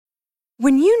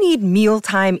When you need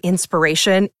mealtime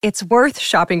inspiration, it's worth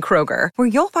shopping Kroger, where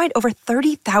you'll find over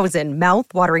 30,000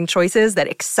 mouth-watering choices that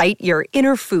excite your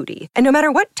inner foodie. And no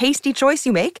matter what tasty choice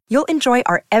you make, you'll enjoy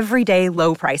our everyday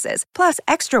low prices, plus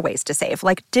extra ways to save,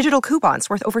 like digital coupons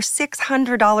worth over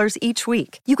 $600 each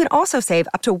week. You can also save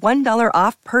up to $1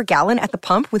 off per gallon at the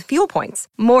pump with fuel points.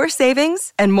 More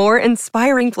savings and more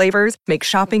inspiring flavors make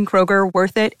shopping Kroger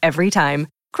worth it every time.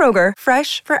 Kroger,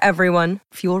 fresh for everyone.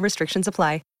 Fuel restrictions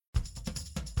apply.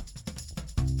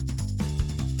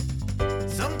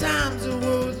 Sometimes the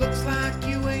world looks like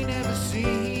you ain't ever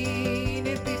seen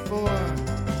it before.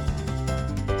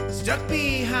 Stuck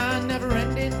behind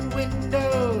never-ending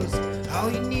windows,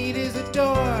 all you need is a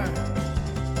door.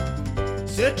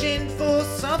 Searching for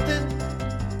something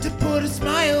to put a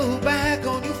smile back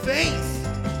on your face.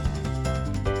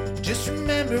 Just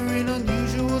remember, in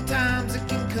unusual times it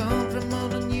can come from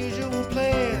an unusual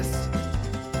place.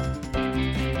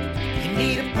 You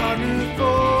need a partner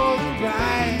for the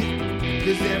ride,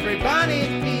 'cause everybody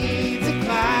needs a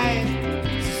Clyde.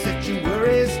 So set your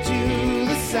worries to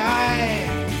the side.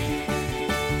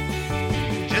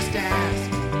 Just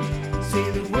ask, say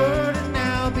the word and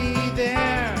I'll be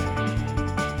there.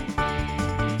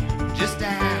 Just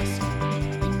ask,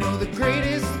 you know the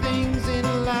greatest things in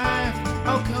life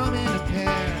all come in a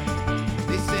pair.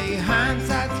 They say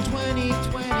hindsight's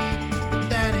 20/20, but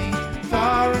that ain't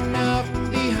far enough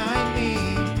behind me.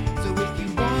 So if you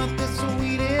want the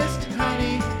sweetest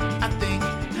honey, I think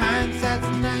hindsight's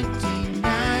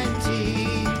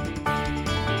 1990.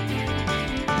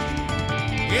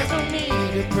 There's no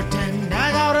need to pretend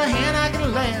I got a hand I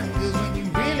can lend, 'cause when you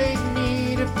really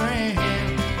need a friend,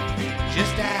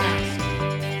 just ask.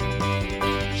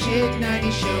 Shit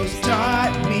 90 shows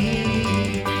taught me.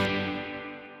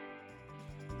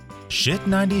 Shit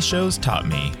 90 Shows Taught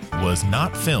Me was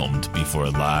not filmed before a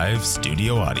live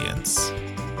studio audience.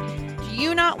 Do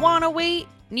you not want to wait?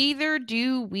 Neither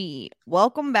do we.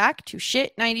 Welcome back to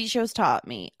Shit 90 Shows Taught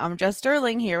Me. I'm Jess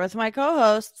Sterling here with my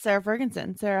co-host, Sarah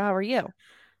Ferguson. Sarah, how are you?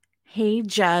 Hey,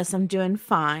 Jess, I'm doing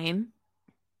fine.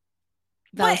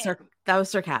 That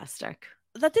was sarcastic.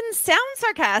 That didn't sound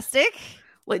sarcastic.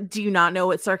 What, do you not know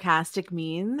what sarcastic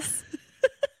means?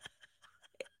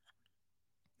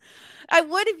 I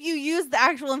would if you used the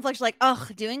actual inflection, like,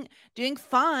 ugh, doing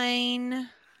fine.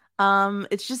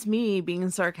 It's just me being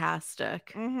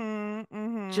sarcastic.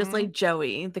 Just like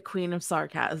Joey, the queen of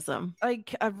sarcasm.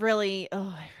 Like,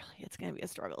 it's gonna be a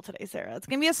struggle today, Sarah. It's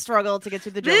gonna be a struggle to get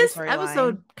to the Joey This storyline.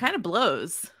 episode kind of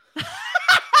blows.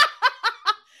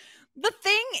 The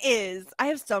thing is, I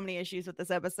have so many issues with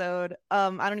this episode. I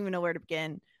don't even know where to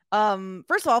begin.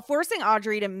 First of all, forcing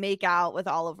Audrey to make out with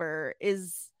Oliver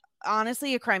is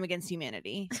honestly a crime against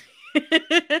humanity.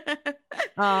 It's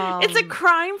a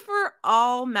crime for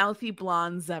all mouthy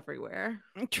blondes everywhere.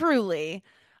 Truly.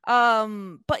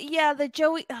 But yeah, the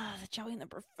Joey and the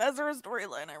professor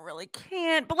storyline, I really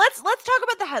can't. But let's talk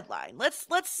about the headline.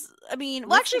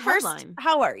 Actually, first,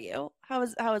 how are you? How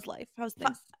is life? How's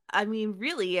things? I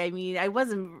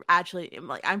wasn't actually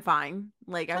like, I'm fine.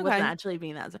 Like, I wasn't actually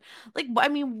being that. Like,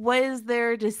 what is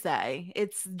there to say?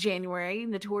 It's January,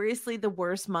 notoriously the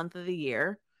worst month of the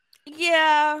year.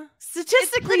 Yeah,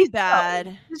 statistically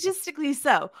bad. Statistically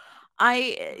so.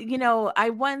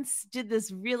 I once did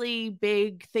this really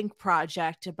big think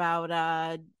project about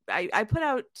I put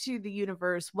out to the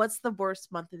universe, what's the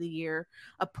worst month of the year,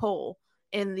 a poll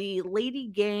in the Lady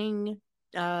Gang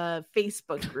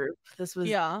Facebook group. This was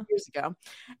years ago,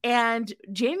 and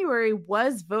January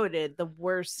was voted the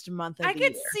worst month of the year.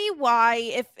 I could see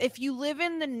why. If you live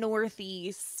in the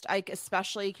Northeast, I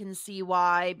especially can see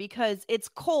why, because it's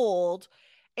cold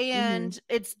and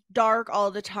it's dark all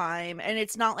the time, and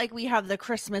it's not like we have the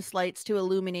Christmas lights to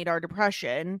illuminate our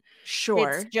depression. Sure,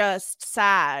 it's just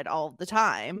sad all the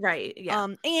time, right? Yeah.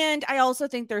 And I also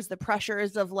think there's the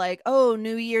pressures of like, oh,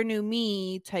 new year, new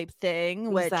me type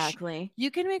thing. Exactly. Which you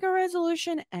can make a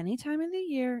resolution any time of the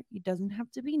year. It doesn't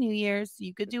have to be New Year's.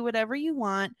 You could do whatever you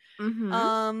want.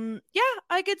 Yeah,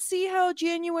 I could see how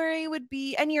January would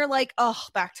be, and you're like, oh,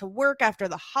 back to work after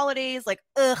the holidays, like,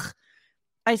 ugh.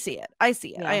 I see it.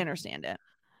 Yeah. I understand it.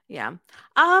 Yeah.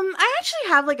 I actually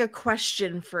have like a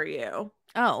question for you.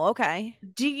 Oh, okay.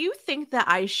 Do you think that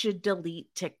I should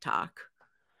delete TikTok?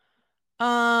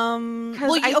 So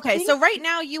right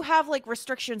now you have like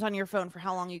restrictions on your phone for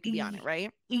how long you can be on it,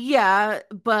 right? Yeah,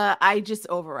 but I just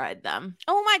override them.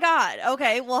 Oh my God.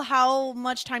 Okay. Well, how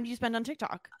much time do you spend on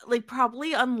TikTok? Like,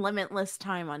 probably unlimitless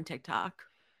time on TikTok.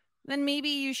 Then maybe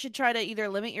you should try to either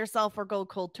limit yourself or go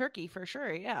cold turkey for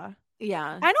sure. Yeah.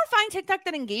 Yeah. I don't find TikTok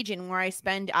that engaging where I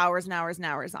spend hours and hours and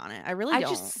hours on it. I really don't. I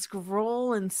just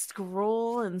scroll and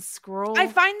scroll and scroll. I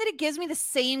find that it gives me the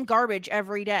same garbage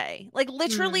every day. Like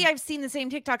literally I've seen the same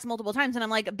TikToks multiple times and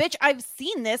I'm like, bitch, I've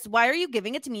seen this. Why are you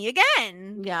giving it to me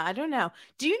again? Yeah, I don't know.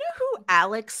 Do you know who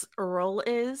Alex Earl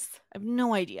is? I have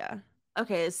no idea.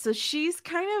 Okay, so she's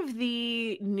kind of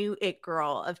the new it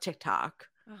girl of TikTok.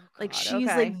 Oh, like God, she's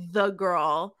okay. like the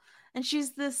girl. And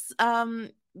she's this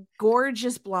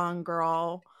gorgeous blonde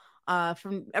girl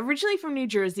from originally from New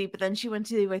Jersey, but then she went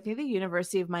to I think the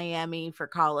University of Miami for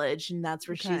college, and that's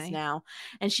where she's now.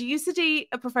 And she used to date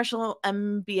a professional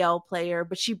MBL player,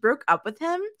 but she broke up with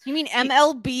him. You mean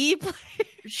MLB player?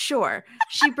 Sure.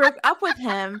 She broke up with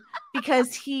him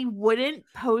because he wouldn't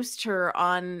post her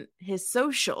on his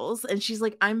socials. And she's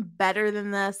like, I'm better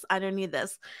than this. I don't need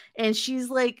this. And she's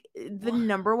like the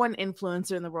number one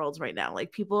influencer in the world right now.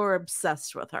 Like people are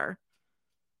obsessed with her.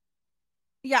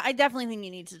 Yeah, I definitely think you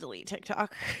need to delete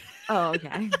TikTok. Oh, okay.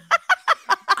 I'm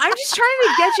just trying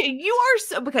to get you. You are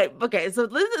so okay. So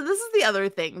this is the other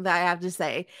thing that I have to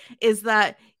say is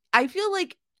that I feel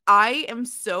like I am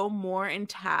so more in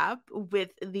tap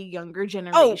with the younger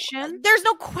generation. Oh, there's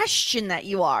no question that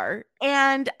you are.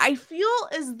 And I feel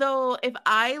as though if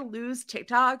I lose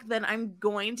TikTok, then I'm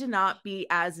going to not be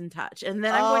as in touch. And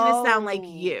then I'm going to sound like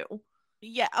you.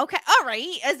 Yeah. Okay. All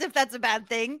right. As if that's a bad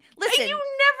thing. Listen, you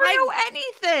never know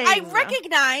anything. I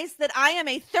recognize that I am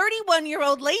a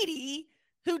 31-year-old lady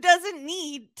who doesn't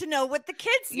need to know what the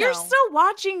kids know. You're still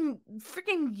watching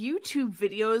freaking YouTube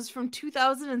videos from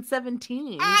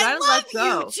 2017. You gotta love let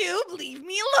go. YouTube. Leave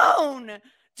me alone.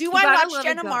 Do I watch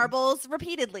Jenna Marbles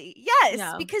repeatedly?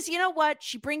 Yes, because you know what?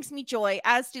 She brings me joy,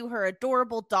 as do her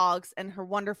adorable dogs and her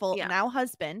wonderful now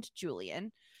husband,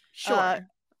 Julian. Sure.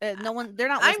 No one, they're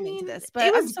not listening to this, but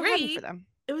it was I'm so great happy for them.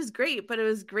 It was great, but it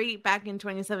was great back in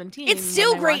 2017. It's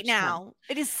still great now.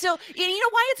 It is still, you know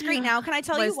why it's great now? Can I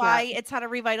tell you why it's had a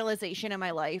revitalization in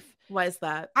my life? Why is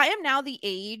that? I am now the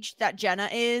age that Jenna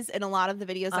is in a lot of the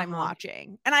videos I'm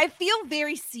watching. And I feel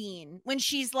very seen when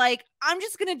she's like, I'm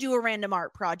just going to do a random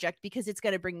art project because it's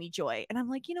going to bring me joy. And I'm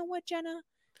like, you know what, Jenna?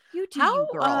 You do you,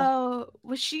 girl.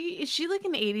 Is she like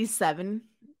an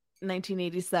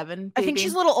 1987 baby? I think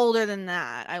she's a little older than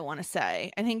that, I want to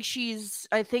say.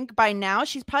 I think by now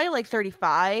she's probably like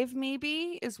 35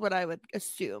 maybe is what I would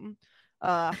assume.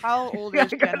 How old is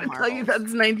Jenna Marbles? Tell you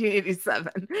that's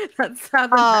 1987. That's how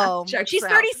the math checks she's out.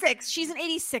 36. She's an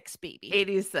 86 baby.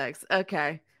 86.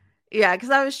 Okay. Yeah, because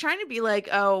I was trying to be like,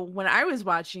 oh, when I was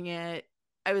watching it,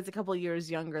 I was a couple years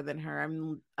younger than her.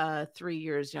 I'm 3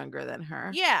 years younger than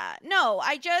her. Yeah. No,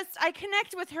 I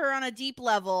connect with her on a deep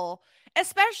level.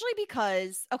 Especially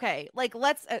because, okay, like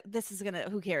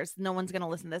who cares? No one's gonna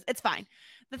listen to this. It's fine.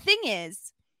 The thing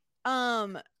is,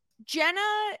 Jenna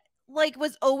like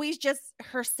was always just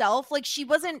herself. Like she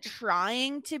wasn't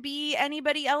trying to be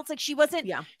anybody else. Like she wasn't,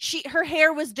 her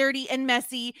hair was dirty and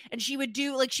messy and she would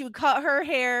cut her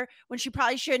hair when she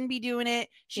probably shouldn't be doing it.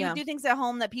 She would do things at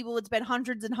home that people would spend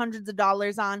hundreds and hundreds of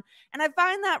dollars on. And I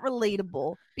find that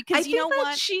relatable because you know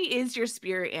what? She is your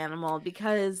spirit animal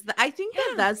because I think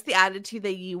that's the attitude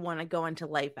that you want to go into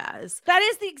life as. That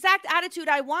is the exact attitude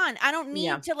I want. I don't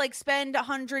need to like spend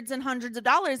hundreds and hundreds of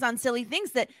dollars on silly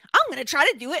things that I'm going to try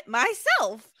to do it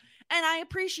myself. And I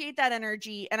appreciate that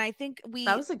energy. And I think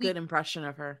that was a good impression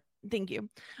of her. Thank you.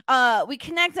 We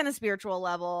connect on a spiritual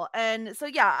level. And so,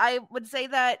 yeah, I would say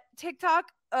that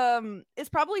TikTok is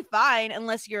probably fine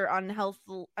unless you're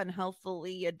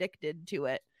unhealthily addicted to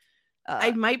it.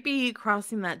 I might be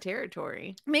crossing that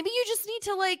territory. Maybe you just need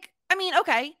to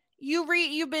okay,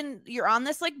 you're on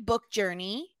this like book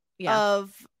journey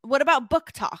of what about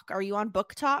Book Talk? Are you on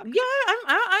Book Talk? Yeah,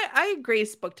 I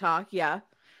grace Book Talk. Yeah.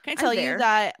 Can I tell you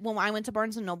that when I went to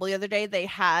Barnes and Noble the other day, they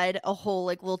had a whole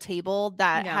like little table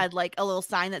that had like a little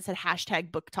sign that said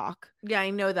 #Book Talk. Yeah, I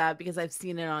know that because I've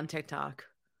seen it on TikTok.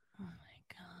 Oh my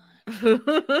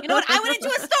God. You know what? I went into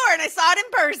a store and I saw it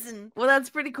in person. Well,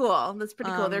 that's pretty cool.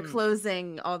 They're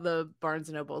closing all the Barnes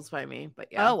and Nobles by me, but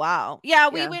yeah. Oh wow. Yeah,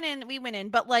 we went in.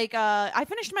 But like I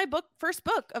finished my first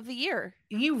book of the year.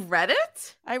 You read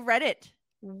it? I read it.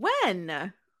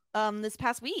 When? This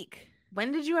past week.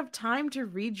 When did you have time to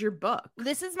read your book?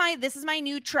 This is my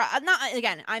new try.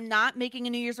 I'm not making a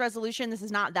New Year's resolution. This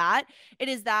is not that. It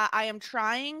is that I am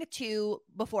trying to,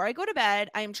 before I go to bed,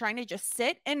 I am trying to just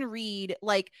sit and read.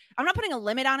 Like, I'm not putting a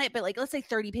limit on it, but like, let's say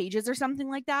 30 pages or something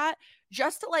like that,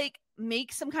 just to like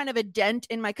make some kind of a dent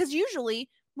in because usually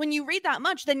when you read that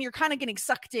much, then you're kind of getting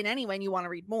sucked in anyway and you want to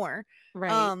read more.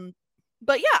 Right.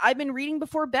 But yeah, I've been reading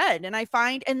before bed and I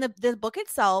find, and the book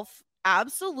itself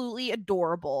absolutely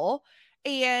adorable.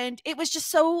 And it was just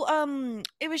so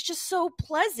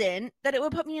pleasant that it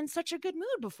would put me in such a good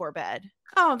mood before bed.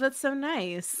 Oh, that's so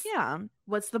nice. Yeah.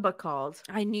 What's the book called?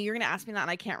 I knew you were going to ask me that, and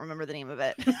I can't remember the name of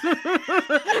it.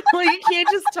 Well, you can't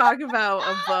just talk about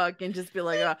a book and just be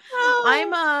like,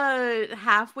 I'm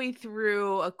halfway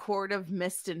through A Court of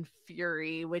Mist and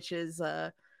Fury, which is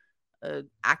a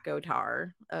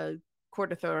ACOTAR, a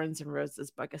Court of Thorns and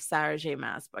Roses book, a Sarah J.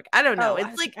 Maas book. I don't know.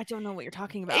 I don't know what you're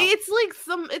talking about. It's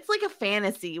like a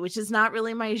fantasy, which is not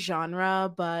really my genre,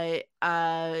 but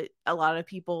a lot of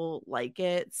people like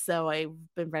it, so I've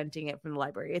been renting it from the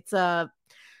library. It's a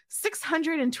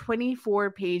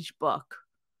 624-page book.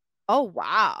 Oh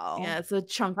wow. Yeah, it's a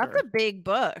chunker. That's a big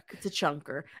book. It's a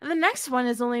chunker. And the next one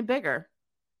is only bigger.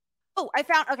 Oh, I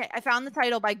found the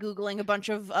title by Googling a bunch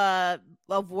of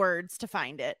words to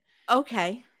find it.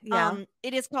 Okay. Yeah.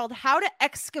 It is called How to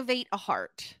Excavate a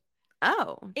Heart.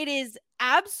 Oh. It is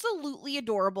absolutely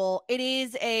adorable. It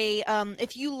is a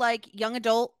if you like young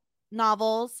adult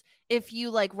novels, if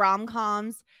you like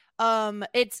rom-coms,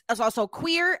 it's also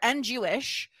queer and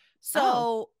Jewish.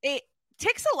 So it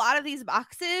ticks a lot of these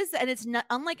boxes, and it's not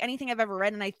unlike anything I've ever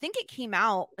read. And I think it came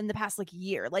out in the past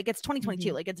year. Like it's 2022.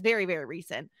 Mm-hmm. Like it's very, very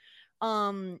recent.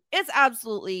 It's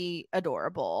absolutely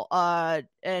adorable.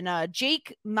 And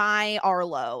Jake Mai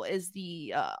Arlo is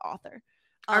the author.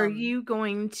 Are you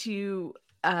going to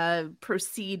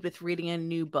proceed with reading a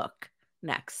new book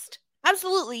next?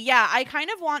 Absolutely. Yeah. I kind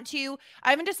of want to.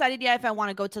 I haven't decided yet if I want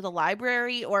to go to the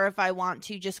library or if I want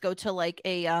to just go to like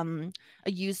a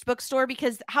used bookstore,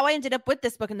 because how I ended up with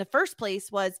this book in the first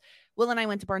place was Will and I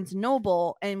went to Barnes &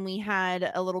 Noble, and we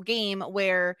had a little game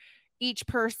where each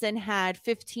person had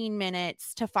 15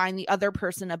 minutes to find the other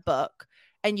person a book,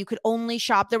 and you could only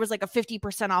shop. There was like a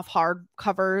 50% off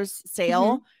hardcovers sale.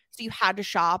 Mm-hmm. So you had to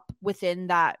shop within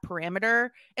that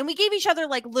parameter, and we gave each other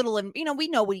like little, and we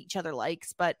know what each other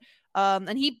likes, but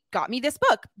and he got me this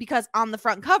book because on the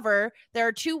front cover, there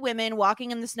are two women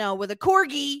walking in the snow with a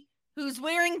corgi who's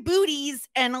wearing booties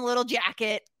and a little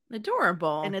jacket.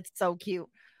 Adorable. And it's so cute.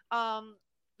 But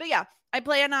yeah, I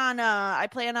plan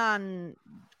on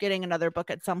getting another book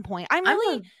at some point. I'm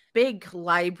a big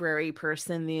library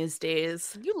person these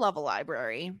days. You love a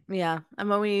library. Yeah,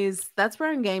 that's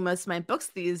where I'm getting most of my books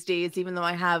these days, even though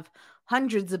I have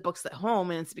hundreds of books at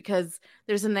home, and it's because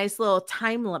there's a nice little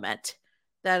time limit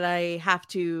that I have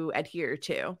to adhere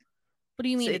to. What do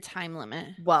you mean a time limit?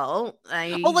 Well,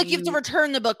 you have to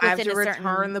return the book within I have to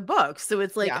return the book. So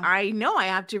it's like, I know I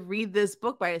have to read this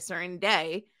book by a certain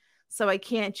day, so I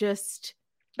can't just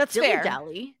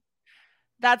dilly-dally.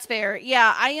 That's fair.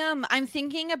 Yeah, I'm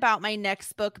thinking about my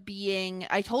next book being,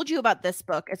 I told you about this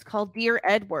book. It's called Dear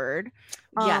Edward.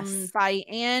 Yes. By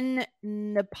Anne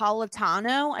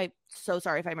Napolitano. I'm so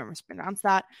sorry if I mispronounced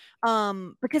that.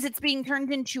 Because it's being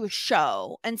turned into a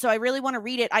show. And so I really want to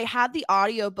read it. I had the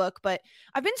audiobook, but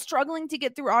I've been struggling to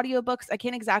get through audiobooks. I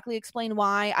can't exactly explain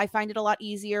why. I find it a lot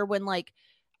easier when like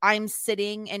I'm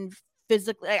sitting and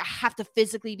physically, I have to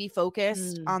physically be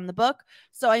focused on the book.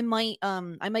 So I might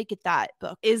get that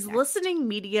book. Is listening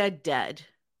media dead?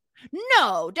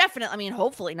 No, definitely. I mean,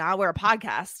 hopefully not. We're a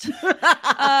podcast.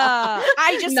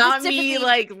 I just not me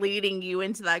like leading you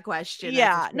into that question.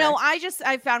 Yeah, no, I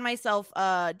found myself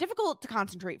difficult to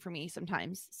concentrate for me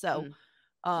sometimes. So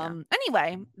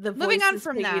anyway, moving on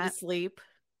from that, to sleep.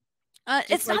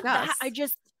 It's not that. Do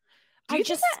you think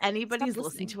that anybody's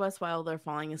listening to us while they're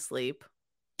falling asleep?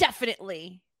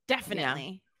 Definitely.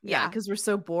 Yeah, because we're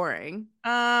so boring.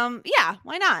 Yeah,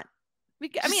 why not? I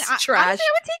mean, honestly, I would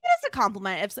take it as a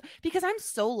compliment because I'm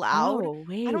so loud. Oh,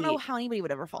 wait. I don't know how anybody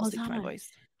would ever fall asleep to my voice.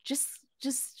 Just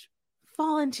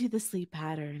fall into the sleep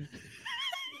pattern.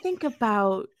 Think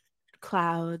about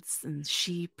clouds and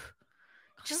sheep.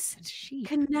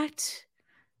 Connect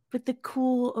with the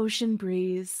cool ocean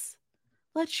breeze.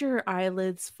 Let your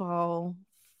eyelids fall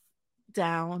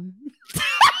down.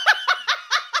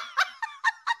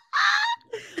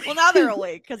 Well, now they're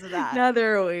awake because of that. Now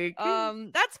they're awake.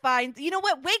 That's fine. You know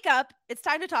what? Wake up. It's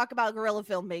time to talk about guerrilla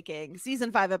filmmaking.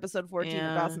 Season 5, episode 14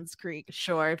 of Dawson's Creek.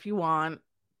 Sure, if you want.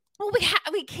 Well, we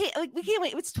can't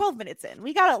wait. It's 12 minutes in.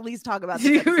 We gotta at least talk about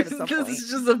this episode at some point. This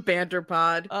is just a banter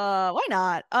pod. Why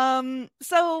not?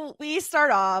 So we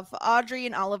start off. Audrey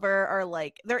and Oliver are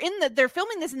like they're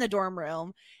filming this in the dorm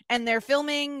room, and they're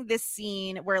filming this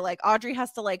scene where like Audrey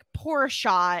has to like pour a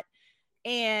shot.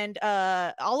 And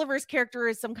Oliver's character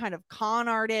is some kind of con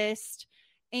artist,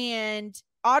 and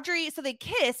Audrey, so they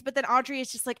kiss, but then Audrey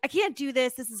is just like, I can't do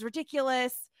this. This is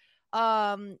ridiculous.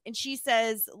 And she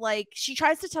says, like, she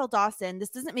tries to tell Dawson,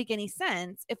 this doesn't make any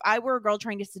sense. If I were a girl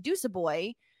trying to seduce a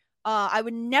boy, I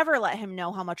would never let him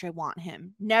know how much I want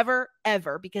him. Never,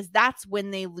 ever, because that's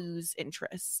when they lose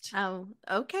interest. Oh,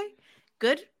 okay.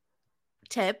 Good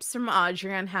tips from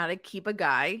Audrey on how to keep a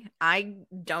guy. I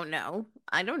don't know.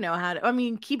 I don't know how to, I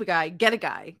mean, keep a guy, get a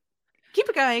guy. Keep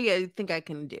a guy, I think I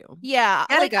can do. Yeah.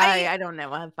 Get a guy, I don't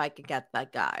know if I could get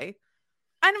that guy.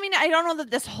 I mean, I don't know that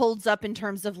this holds up in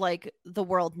terms of like the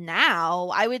world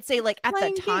now. I would say like at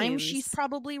the time she's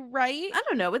probably right. I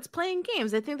don't know. It's playing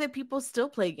games. I think that people still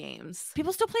play games.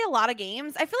 People still play a lot of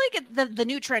games. I feel like the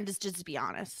new trend is just to be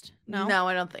honest. No,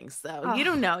 I don't think so. Oh, you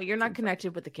don't know. You're not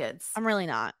connected with the kids. I'm really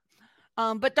not.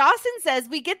 But Dawson says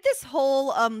we get this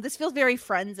whole this feels very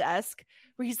Friends-esque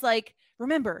where he's like,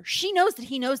 remember, she knows that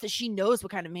he knows that she knows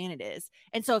what kind of man it is.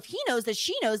 And so if he knows that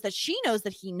she knows that she knows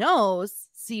that he knows,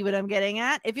 see what I'm getting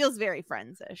at? It feels very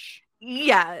Friends-ish.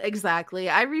 Yeah, exactly.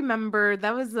 I remember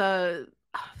that was a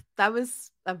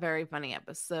very funny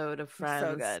episode of Friends.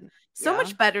 So good. So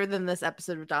much better than this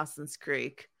episode of Dawson's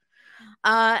Creek.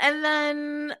 And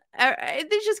then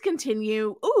they just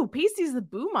continue. Oh, Pacey's the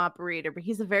boom operator, but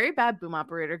he's a very bad boom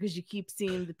operator because you keep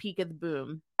seeing the peak of the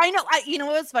boom. I know. You know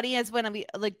what was funny is when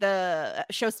the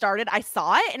show started, I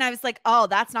saw it and I was like, "Oh,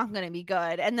 that's not going to be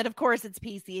good." And then of course it's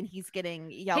Pacey and he's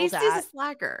getting yelled at. Pacey's a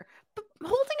slacker, but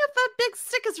holding up that big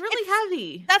stick is really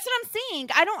heavy. That's what I'm saying.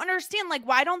 I don't understand. Like,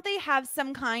 why don't they have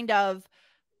some kind of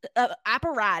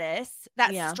apparatus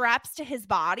that straps to his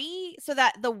body so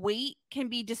that the weight can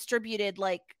be distributed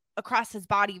like across his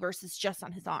body versus just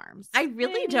on his arms? I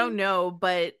really don't know,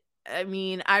 but I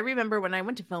mean, I remember when I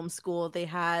went to film school, they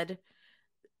had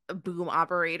boom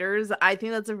operators. I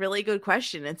think that's a really good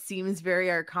question. It seems very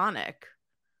archaic.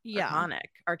 I'm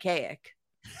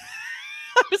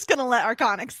just gonna let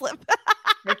archaic slip.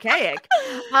 Archaic.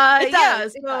 So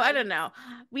I don't know.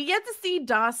 We get to see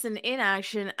Dawson in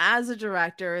action as a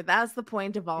director. That's the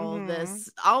point of all of this.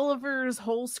 Oliver's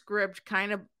whole script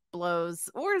kind of blows,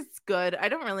 or it's good. I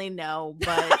don't really know,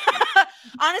 but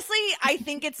honestly, I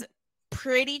think it's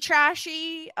pretty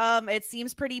trashy. It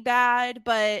seems pretty bad,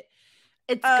 but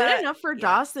it's good enough for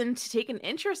Dawson to take an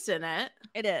interest in it.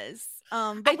 It is.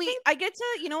 But I get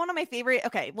to,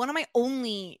 one of my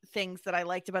only things that I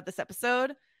liked about this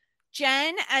episode,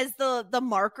 Jen as the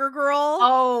marker girl.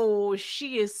 Oh,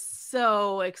 she is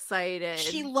so excited.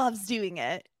 She loves doing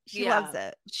it. She loves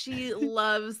it. She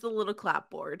loves the little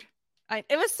clapboard.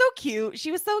 It was so cute.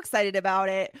 She was so excited about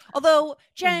it. Although,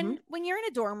 Jen, when you're in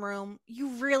a dorm room, you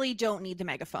really don't need the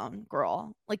megaphone,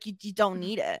 girl. Like you don't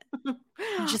need it.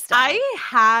 I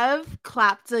have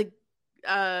clapped a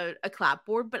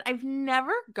clapboard, but I've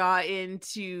never gotten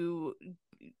to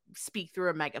speak through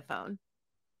a megaphone.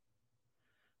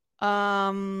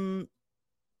 I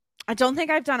don't think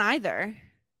I've done either.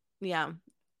 Yeah.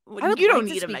 You don't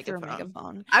need a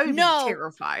megaphone. I would be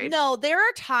terrified. No, there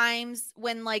are times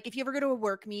when, like, if you ever go to a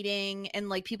work meeting and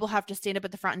like people have to stand up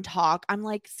at the front and talk, I'm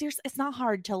like, seriously, it's not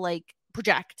hard to like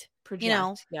project.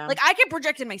 Yeah. Like I can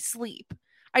project in my sleep.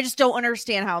 I just don't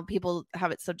understand how people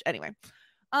have it. So anyway,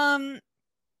 then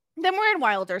we're in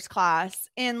Wilder's class,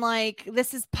 and like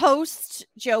this is post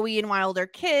Joey and Wilder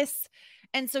kiss,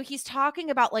 and so he's talking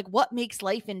about like what makes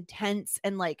life intense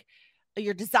and like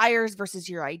your desires versus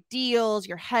your ideals,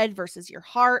 your head versus your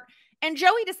heart. And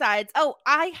Joey decides, oh,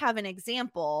 I have an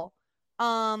example.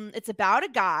 It's about a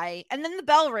guy. And then the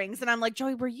bell rings and I'm like,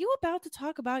 Joey, were you about to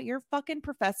talk about your fucking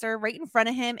professor right in front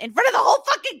of him, in front of the whole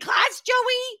fucking class,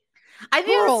 Joey? I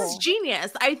think this is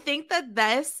genius. I think that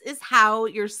this is how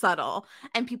you're subtle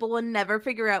and people will never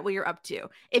figure out what you're up to.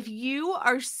 If you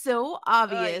are so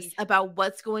obvious about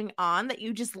what's going on that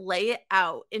you just lay it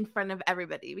out in front of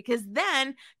everybody, because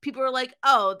then people are like,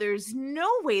 oh, there's no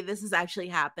way this is actually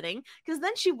happening, because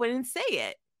then she wouldn't say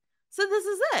it. So this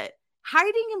is it.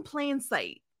 Hiding in plain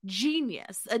sight.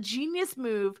 Genius. A genius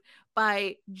move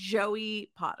by Joey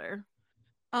Potter.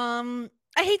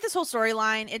 I hate this whole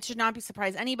storyline. It should not be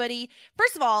surprise anybody.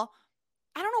 First of all,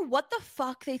 I don't know what the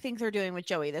fuck they think they're doing with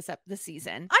Joey this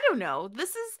season. I don't know.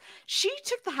 She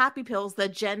took the happy pills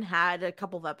that Jen had a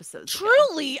couple of episodes ago.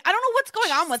 Truly, I don't know what's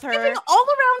going on with her. All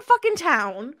around fucking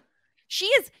town. She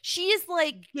is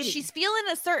like, she's feeling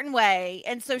a certain way.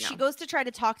 And so she goes to try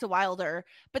to talk to Wilder,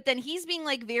 but then he's being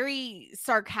like very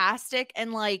sarcastic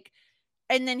and like,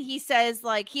 and then he says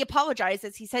like, he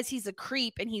apologizes. He says he's a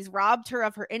creep and he's robbed her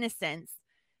of her innocence.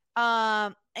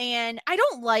 And I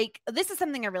don't like, this is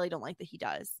something I really don't like that he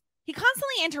does. He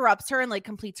constantly interrupts her and like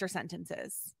completes her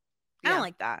sentences. I don't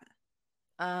like that.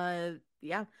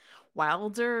 Yeah.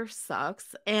 Wilder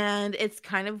sucks. And it's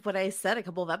kind of what I said a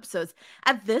couple of episodes.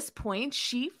 At this point,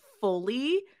 she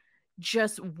fully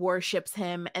just worships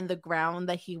him and the ground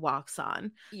that he walks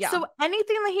on. Yeah. So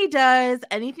anything that he does,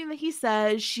 anything that he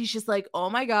says, she's just like, oh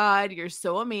my God, you're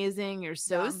so amazing. You're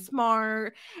so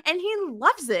smart. And he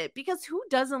loves it because who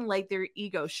doesn't like their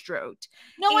ego stroked?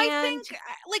 No, I think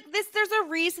like this, there's a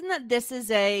reason that this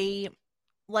is a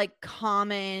like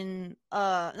common,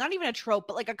 not even a trope,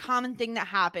 but like a common thing that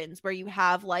happens where you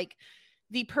have like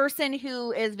the person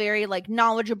who is very like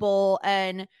knowledgeable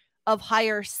and of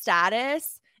higher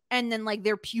status, and then like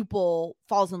their pupil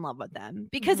falls in love with them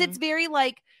because it's very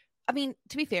like, I mean,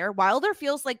 to be fair, Wilder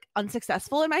feels like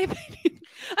unsuccessful in my opinion.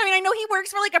 I mean, I know he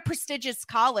works for like a prestigious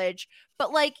college,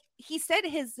 but like he said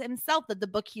himself that the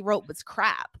book he wrote was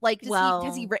crap. Like,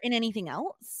 has he written anything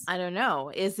else? I don't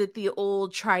know. Is it the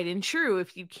old tried and true?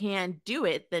 If you can't do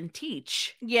it, then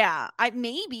teach. Yeah,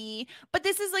 maybe. But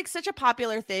this is like such a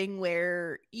popular thing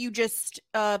where you just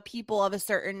people of a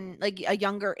certain like a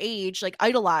younger age like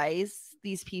idolize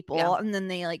these people, and then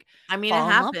they like, I mean, it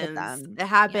happens. It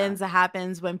happens. It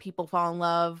happens when people fall in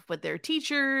love with their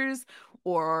teachers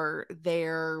or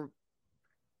their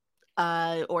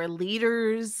or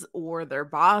leaders or their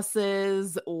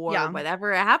bosses or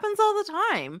whatever. It happens all the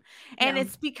time. And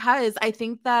it's because I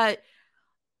think that,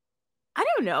 I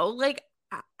don't know, like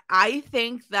I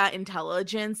think that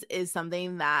intelligence is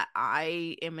something that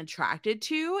I am attracted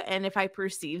to. And if I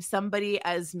perceive somebody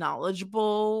as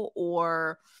knowledgeable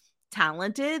or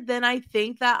talented, then I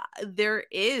think that there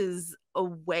is a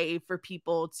way for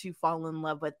people to fall in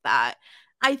love with that.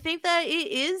 I think that it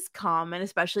is common,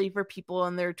 especially for people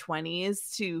in their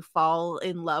 20s, to fall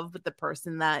in love with the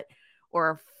person that,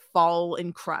 or fall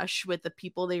in crush with the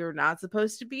people they are not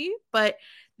supposed to be. But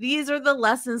these are the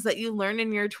lessons that you learn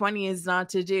in your 20s not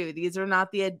to do. These are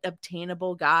not the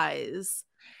obtainable guys.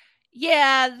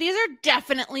 Yeah, these are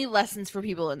definitely lessons for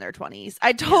people in their 20s.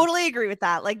 I totally agree with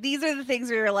that. Like, these are the things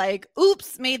where you're like,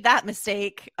 oops, made that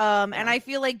mistake. And I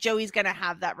feel like Joey's going to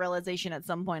have that realization at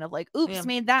some point of like, oops,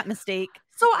 made that mistake.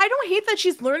 So I don't hate that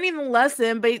she's learning the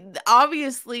lesson, but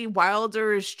obviously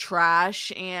Wilder is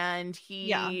trash and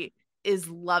he is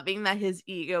loving that his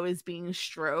ego is being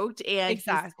stroked. And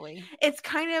exactly, it's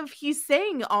kind of, he's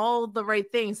saying all the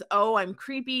right things. Oh, I'm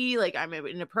creepy, like I'm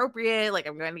inappropriate, like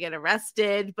I'm going to get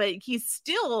arrested, but he's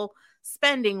still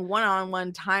spending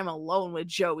one-on-one time alone with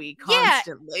Joey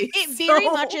constantly. It very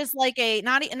much is like a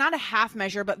not a half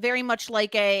measure, but very much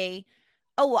like a,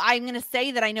 oh, I'm going to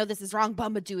say that I know this is wrong, but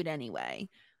I'm going to do it anyway.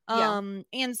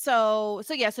 And so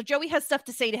Joey has stuff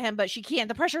to say to him, but she can't,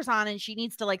 the pressure's on and she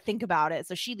needs to like think about it.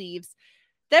 So she leaves.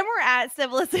 Then we're at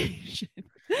Civilization.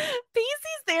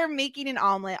 Pacey's there making an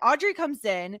omelet. Audrey comes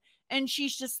in and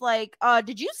she's just like,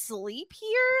 did you sleep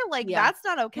here? Like, that's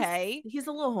not okay. He's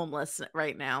a little homeless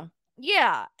right now.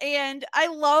 Yeah. And I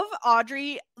love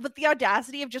Audrey with the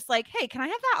audacity of just like, hey, can I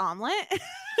have that omelet?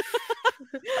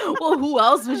 Well, who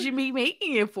else would you be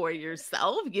making it for?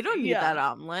 Yourself? You don't need that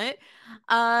omelet.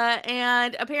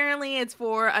 And apparently it's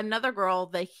for another girl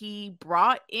that he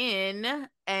brought in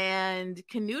and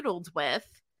canoodled with.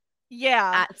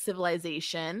 Yeah. At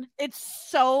Civilization. It's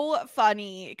so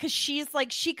funny because she's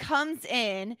like, she comes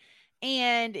in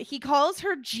and he calls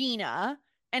her Gina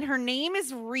and her name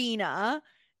is Rena.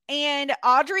 And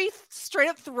Audrey straight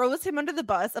up throws him under the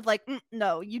bus of like,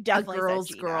 no, you definitely a girl's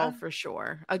said Gina. Girl for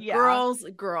sure. A girl's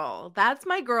girl. That's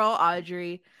my girl,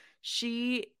 Audrey.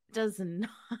 She does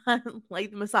not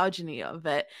like the misogyny of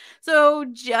it. So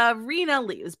Rena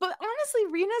leaves. But honestly,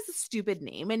 Rena's a stupid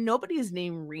name and nobody's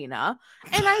named Rena.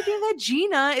 And I think that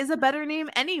Gina is a better name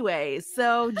anyway.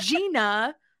 So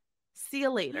Gina, see you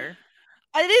later.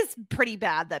 It is pretty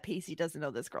bad that Pacey doesn't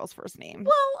know this girl's first name.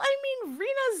 Well, I mean,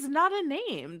 Rena's not a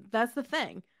name. That's the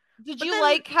thing. Did you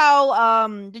like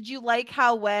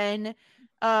how when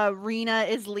Rena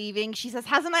is leaving, she says,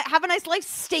 have a nice life,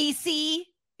 Stacy?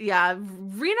 Yeah,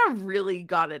 Rena really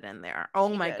got it in there. Oh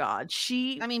my God.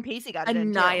 Pacey got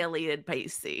annihilated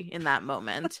Pacey in that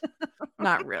moment.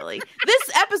 Not really.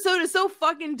 This episode is so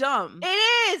fucking dumb. It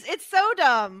is. It's so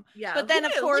dumb. Yeah. But then,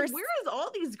 of course, like, where is all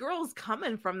these girls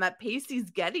coming from that Pacey's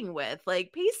getting with?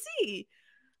 Like, Pacey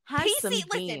has some game.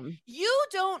 Listen, you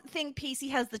don't think Pacey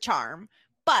has the charm,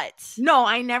 but... No,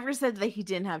 I never said that he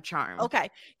didn't have charm.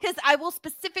 Okay. Because I will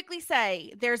specifically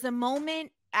say there's a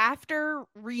moment after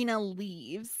Rena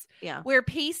leaves where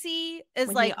Pacey is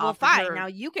when like, well, fine, now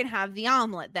you can have the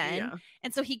omelet then.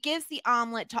 And so he gives the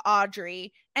omelet to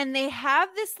Audrey and they have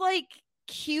this like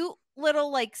cute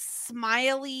little like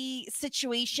smiley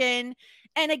situation.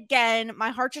 And again,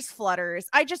 my heart just flutters.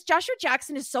 Joshua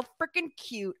Jackson is so freaking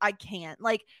cute. I can't,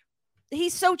 like,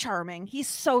 he's so charming. He's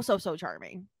so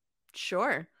charming.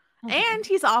 Sure. And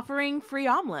he's offering free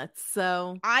omelets.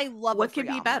 So I love what could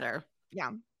be better?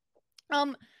 Yeah.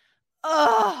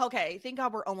 Okay. Thank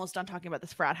God we're almost done talking about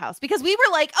this frat house, because we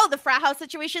were like, oh, the frat house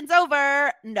situation's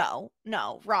over. No,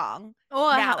 wrong.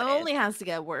 Well, Now it it only has to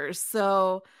get worse.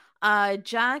 So,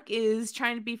 Jack is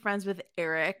trying to be friends with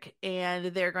Eric, and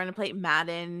they're going to play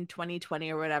Madden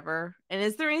 2020 or whatever. And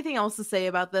is there anything else to say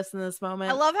about this in this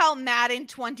moment? I love how Madden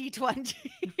 2020.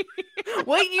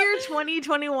 What year?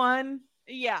 2021?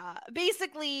 Yeah.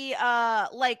 Basically,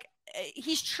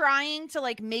 he's trying to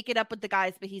like make it up with the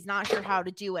guys, but he's not sure how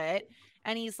to do it.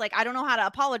 And he's like, I don't know how to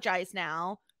apologize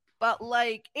now. But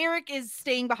like Eric is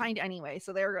staying behind anyway,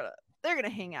 so they're gonna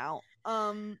hang out.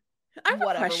 I have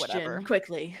a question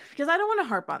quickly, because I don't want to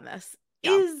harp on this.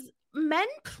 Yeah. Is men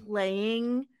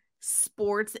playing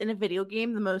sports in a video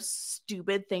game the most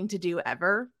stupid thing to do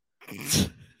ever?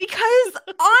 Because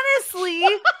honestly,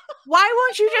 why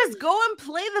won't you just go and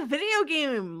play the video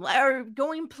game or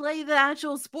go and play the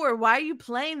actual sport? Why are you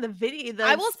playing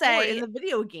I will say in the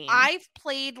video game? I've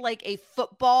played like a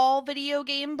football video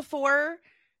game before.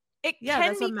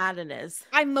 That's what Madden is.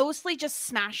 I mostly just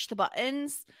smash the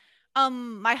buttons.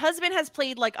 My husband has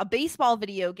played like a baseball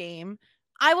video game.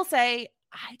 I will say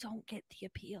I don't get the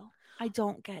appeal. I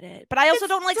don't get it, but I also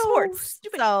don't like sports.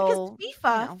 Stupid. So,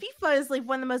 because FIFA is like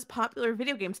one of the most popular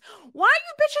video games. Why are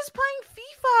you bitches playing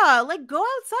FIFA? Like, go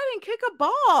outside and kick a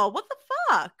ball. What the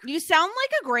fuck? You sound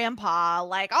like a grandpa.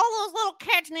 Like, all those little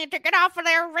kids need to get off of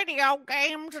their video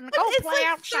games and go play like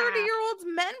outside. 30-year-olds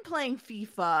men playing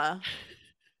FIFA.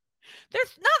 They're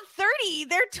not 30.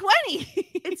 They're 20.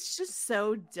 It's just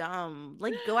so dumb.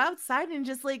 Like, go outside and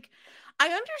just like. I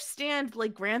understand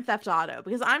like Grand Theft Auto,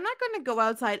 because I'm not going to go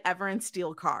outside ever and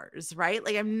steal cars, right?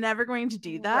 Like, I'm never going to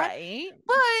do that. Right.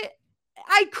 But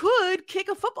I could kick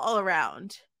a football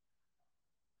around.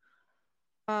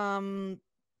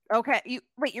 Okay.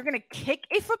 You're going to kick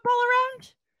a football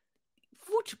around?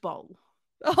 Football.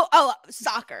 Oh,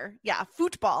 soccer. Yeah,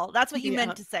 football. That's what you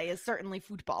meant to say, is certainly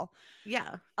football.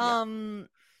 Yeah.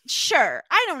 Sure.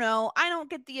 I don't know. I don't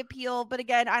get the appeal, but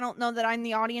again, I don't know that I'm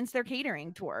the audience they're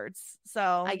catering towards.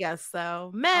 So I guess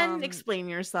so. Men, explain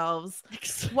yourselves.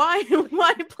 Why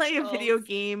play a video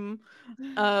game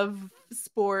of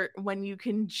sport when you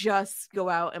can just go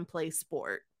out and play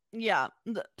sport? Yeah,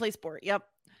 play sport. Yep.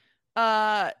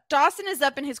 Dawson is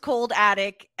up in his cold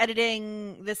attic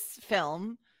editing this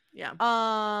film. Yeah.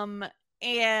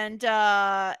 And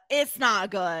it's not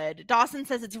good. Dawson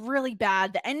says it's really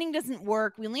bad. The ending doesn't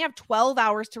work. We only have 12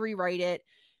 hours to rewrite it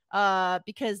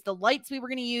because the lights we were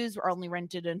going to use were only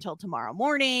rented until tomorrow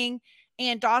morning.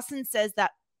 And Dawson says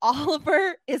that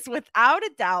Oliver is without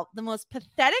a doubt the most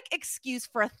pathetic excuse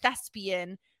for a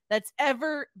thespian that's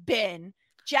ever been.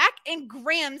 Jack and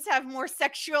Grams have more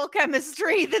sexual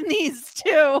chemistry than these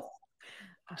two.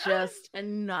 Just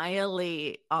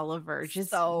annihilate Oliver. Just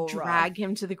so drag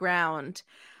him to the ground.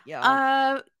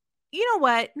 Yeah. You know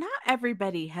what? Not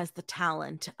everybody has the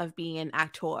talent of being an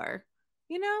actor,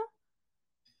 you know?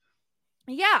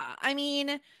 Yeah. I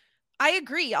mean, I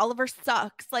agree. Oliver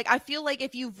sucks. Like, I feel like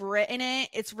if you've written it,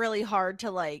 it's really hard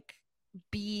to like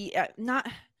be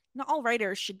not all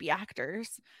writers should be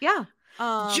actors. Yeah.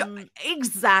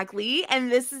 Exactly. And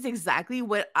this is exactly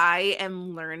what I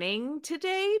am learning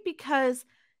today, because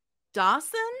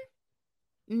Dawson,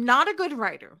 not a good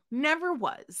writer, never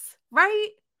was, right?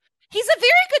 He's a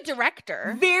very good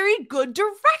director. Very good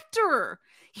director.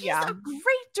 He's a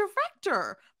great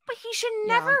director, but he should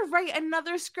never write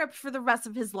another script for the rest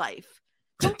of his life.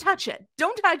 Don't touch it.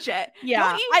 Don't touch it.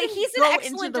 Yeah. He's an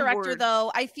excellent director,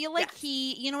 though. I feel like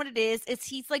you know what it is?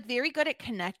 He's like very good at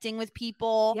connecting with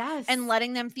people and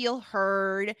letting them feel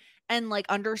heard and like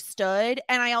understood.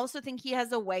 And I also think he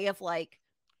has a way of like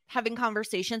having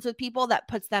conversations with people that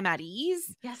puts them at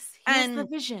ease. Yes. He has the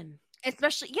vision.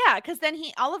 Especially, because then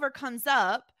Oliver comes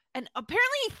up and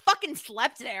apparently he fucking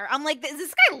slept there. I'm like, is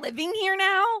this guy living here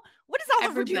now? What is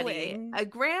Oliver doing?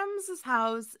 Graham's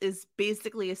house is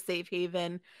basically a safe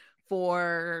haven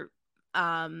for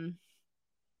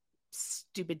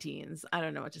stupid teens. I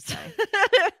don't know what to say.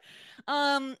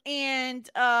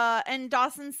 And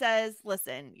Dawson says,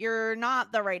 listen, you're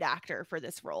not the right actor for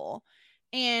this role.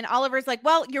 And Oliver's like,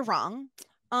 well, you're wrong.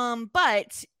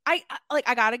 But I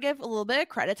gotta give a little bit of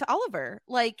credit to Oliver.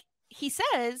 Like, he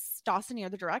says, Dawson, you're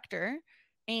the director.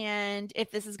 And if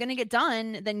this is going to get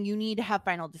done, then you need to have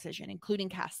final decision, including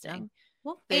casting. Yeah.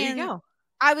 Well, there you go.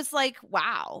 I was like,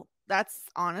 wow, that's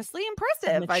honestly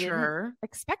impressive. Mature. I didn't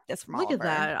expect this from Oliver. Look at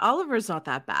that. Oliver's not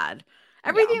that bad.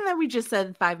 Everything that we just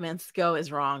said 5 minutes ago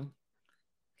is wrong.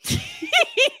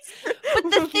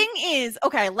 But the thing is,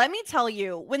 okay, let me tell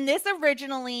you, when this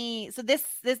originally, so this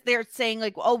they're saying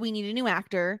like, oh, we need a new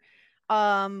actor. We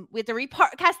have to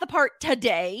recast the part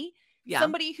today.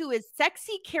 somebody who is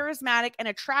sexy, charismatic, and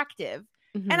attractive.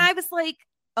 Mhm. And I was like,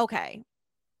 okay,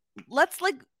 let's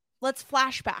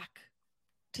flash back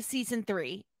to season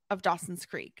 3 of Dawson's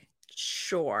Creek.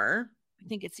 Sure. I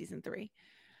think it's season 3.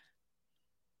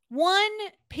 One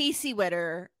Pacey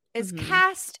Witter is Mhm.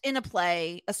 cast in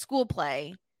a school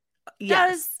play, Yes.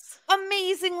 does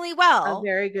amazingly well. A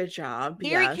very good job.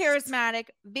 Very yes. charismatic,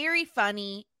 very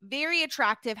funny, very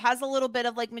attractive, has a little bit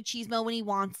of like machismo when he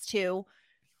wants to.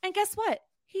 And guess what?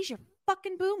 He's your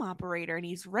fucking boom operator and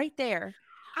he's right there.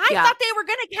 I thought they were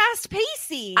going to cast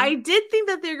Pacey. I did think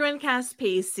that they're going to cast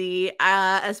Pacey,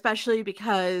 especially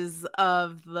because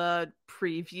of the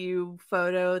preview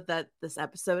photo that this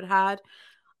episode had.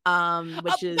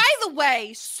 Which is, by the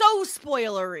way, so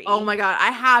spoilery. Oh my god, I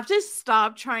have to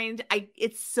stop trying to.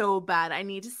 It's so bad. I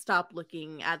need to stop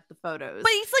looking at the photos.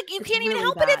 But it's like you can't even really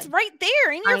help bad. it. It's right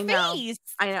there in your face.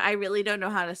 I really don't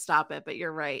know how to stop it, but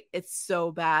you're right. It's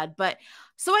so bad. But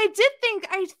so I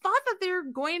thought that they were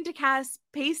going to cast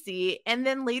Pacey, and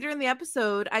then later in the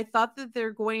episode, I thought that they're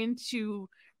going to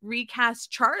recast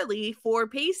Charlie for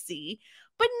Pacey,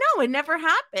 but no, it never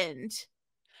happened.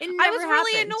 I was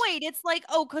really annoyed. It's like,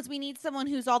 oh, because we need someone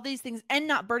who's all these things and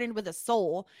not burdened with a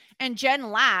soul. And Jen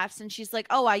laughs and she's like,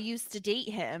 oh, I used to date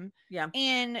him. Yeah.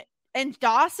 And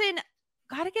Dawson,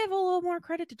 gotta give a little more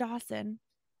credit to Dawson.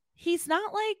 He's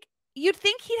not like, you'd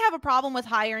think he'd have a problem with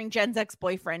hiring Jen's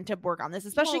ex-boyfriend to work on this,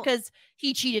 especially because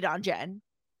he cheated on Jen.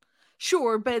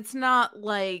 Sure, but it's not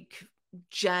like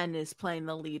Jen is playing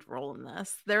the lead role in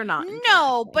this. They're not.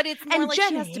 No, but it's more like Jen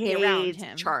she has to be around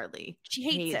him. Charlie. She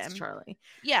hates him. Charlie.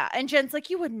 Yeah, and Jen's like,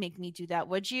 you wouldn't make me do that,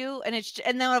 would you? And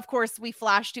then of course we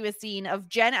flash to a scene of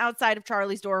Jen outside of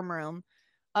Charlie's dorm room.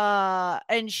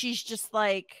 And she's just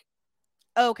like,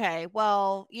 okay,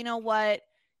 well, you know what?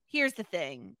 Here's the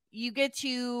thing. You get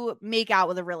to make out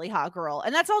with a really hot girl.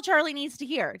 And that's all Charlie needs to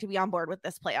hear to be on board with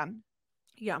this plan.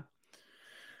 Yeah.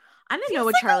 I didn't know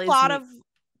what Charlie's a lot of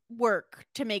work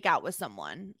to make out with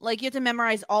someone. Like you have to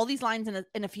memorize all these lines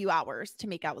in a few hours to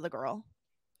make out with a girl.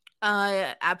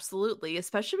 Absolutely,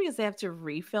 especially because they have to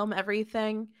refilm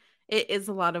everything. It is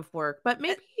a lot of work, but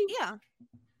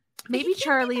maybe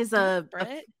Charlie is a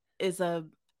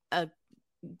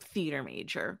theater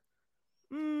major.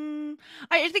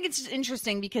 I think it's just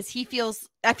interesting because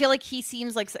I feel like he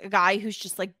seems like a guy who's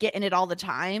just like getting it all the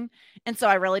time, and so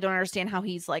I really don't understand how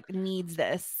he's like needs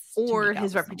this. Or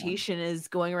his reputation is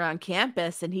going around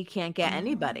campus and he can't get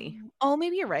anybody. Oh,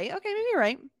 maybe you're right. Okay, maybe you're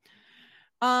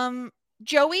right.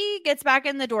 Joey gets back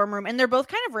in the dorm room and they're both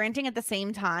kind of ranting at the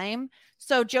same time.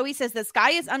 So Joey says, this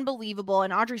guy is unbelievable.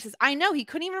 And Audrey says, I know, he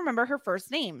couldn't even remember her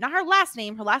first name. Not her last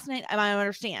name. Her last name, I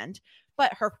understand.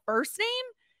 But her first name?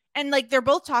 And like they're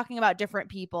both talking about different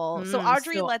people. So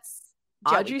Audrey lets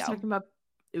Joey Audrey's go.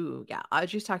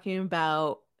 Audrey's talking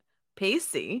about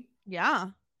Pacey.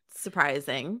 Yeah.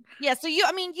 Surprising. Yeah, so you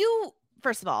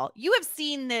first of all, you have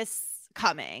seen this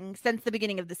coming since the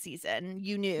beginning of the season.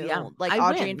 You knew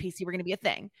Audrey and Pacey were going to be a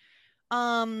thing.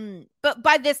 But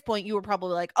by this point you were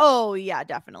probably like, oh yeah,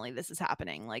 definitely this is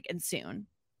happening like and soon.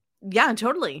 Yeah,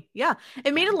 totally. Yeah.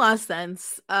 It made a lot of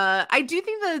sense. I do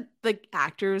think that the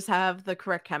actors have the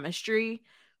correct chemistry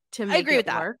to make it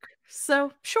work.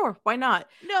 So sure, why not?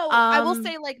 No, I will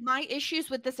say like my issues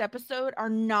with this episode are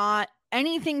not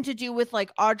anything to do with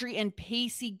like Audrey and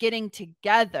Pacey getting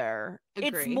together. Agree.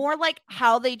 It's more like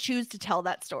how they choose to tell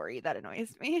that story that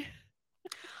annoys me.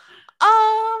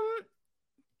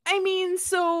 I mean,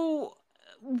 so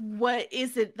what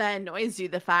is it that annoys you?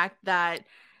 The fact that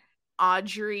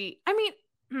Audrey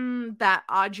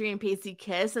and Pacey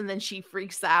kiss and then she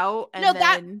freaks out.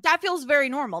 And that feels very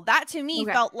normal. That to me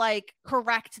felt like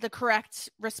the correct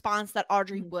response that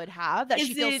Audrey would have, that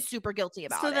she feels super guilty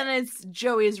about. So then it's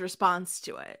Joey's response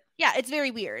to it. Yeah, it's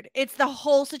very weird. It's the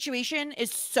whole situation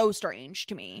is so strange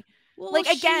to me. Well, like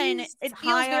again, it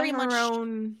feels very much her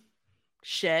own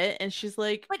shit, and she's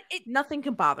like, but nothing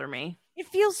can bother me. It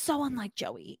feels so unlike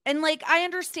Joey. And like I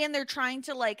understand they're trying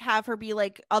to like have her be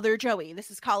like other Joey.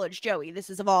 This is college Joey. This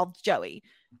is evolved Joey.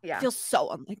 Yeah. It feels so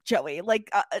unlike Joey.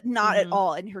 Like not at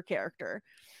all in her character.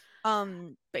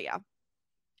 But yeah.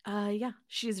 Yeah,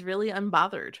 she's really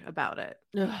unbothered about it.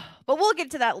 But we'll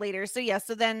get to that later. So yeah,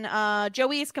 so then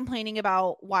Joey is complaining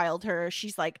about Wilder.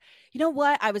 She's like, you know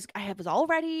what? I was all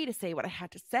ready to say what I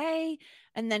had to say.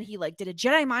 And then he like did a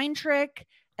Jedi mind trick.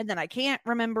 And then I can't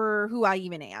remember who I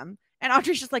even am. And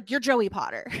Audrey's just like, you're Joey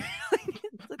Potter.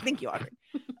 Thank you, Audrey.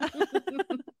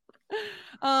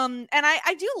 And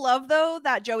I do love though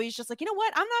that Joey's just like, you know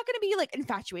what? I'm not gonna be like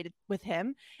infatuated with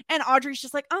him. And Audrey's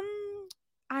just like,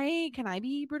 can I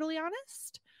be brutally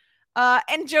honest?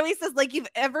 And Joey says, like, you've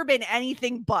ever been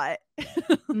anything but.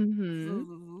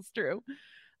 It's true.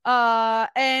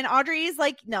 And Audrey's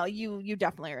like, no, you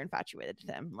definitely are infatuated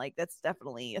with him. Like, that's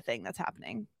definitely a thing that's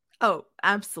happening. Oh,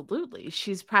 absolutely.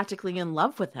 She's practically in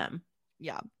love with him.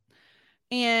 Yeah.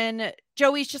 And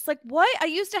Joey's just like, what? I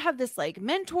used to have this like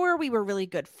mentor. We were really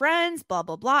good friends, blah,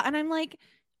 blah, blah. And I'm like,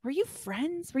 were you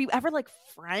friends? Were you ever like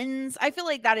friends? I feel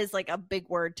like that is like a big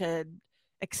word to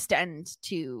extend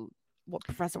to what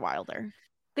Professor Wilder.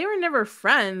 They were never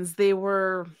friends. They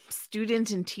were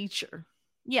student and teacher.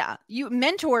 Yeah. You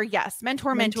mentor. Yes.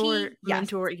 Mentee. Yes.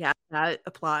 Mentor. Yeah. That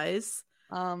applies.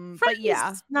 But Friends,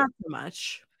 yeah, not so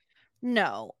much.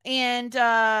 No. And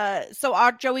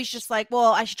so Joey's just like,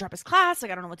 well, I should drop his class.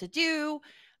 Like, I don't know what to do.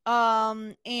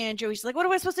 And Joey's like, what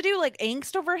am I supposed to do? Like,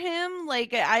 angst over him?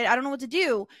 Like, I don't know what to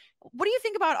do. What do you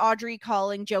think about Audrey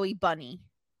calling Joey Bunny?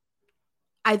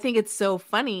 I think it's so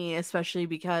funny, especially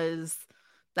because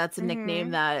that's a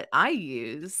nickname that I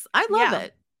use. I love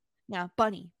it. Yeah.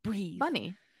 Bunny, breathe.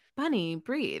 Bunny,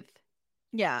 breathe.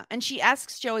 Yeah. And she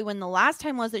asks Joey when the last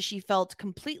time was that she felt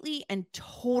completely and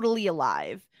totally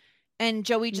alive. And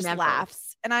Joey just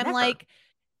laughs. And I'm like,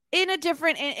 in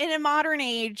a modern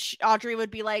age, Audrey would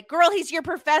be like, girl, he's your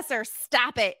professor.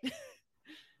 Stop it.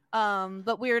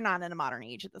 But we're not in a modern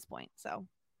age at this point. So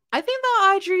I think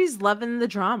that Audrey's loving the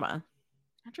drama.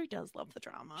 Audrey does love the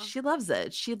drama. She loves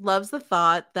it. She loves the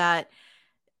thought that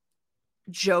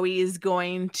Joey is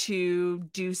going to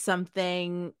do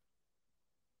something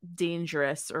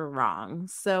dangerous or wrong.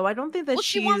 So I don't think that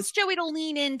she wants Joey to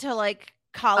lean into like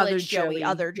college Joey.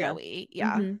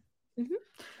 Yeah.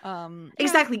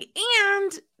 Exactly.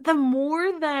 And the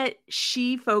more that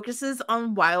she focuses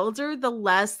on Wilder, the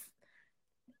less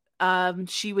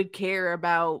she would care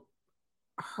about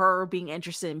her being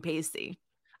interested in Pacey.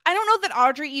 I don't know that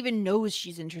Audrey even knows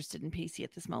she's interested in Pacey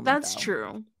at this moment. That's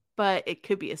true, but it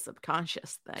could be a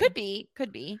subconscious thing. Could be.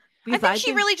 I think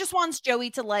she really just wants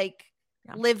Joey to like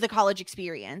live the college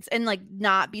experience and like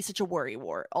not be such a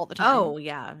worrywart all the time. Oh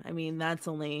yeah, I mean that's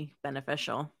only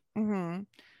beneficial.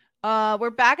 We're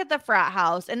back at the frat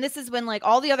house, and this is when like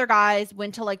all the other guys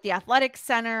went to like the athletic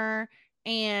center,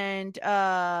 and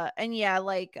yeah,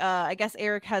 like I guess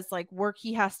Eric has like work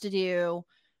he has to do.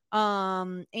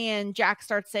 And Jack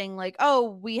starts saying like,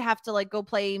 oh, we have to like go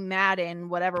play Madden,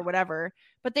 whatever.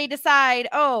 But they decide,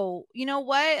 oh, you know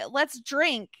what? Let's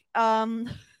drink.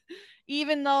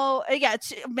 Even though,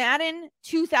 Madden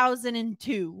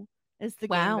 2002 is the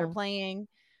game they're playing.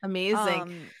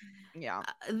 Amazing. Yeah.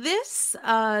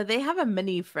 They have a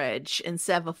mini fridge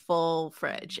instead of a full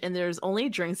fridge, and there's only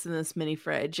drinks in this mini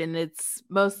fridge, and it's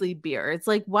mostly beer. It's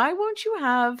like, why won't you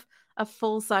have a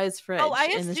full-size fridge? Oh, I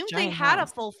assumed they had a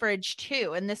full fridge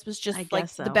too, and this was just the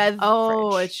Bev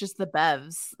fridge. It's just the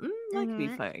Bevs. That could be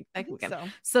fun. That could be good.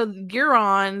 So you're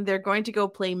on. They're going to go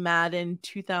play Madden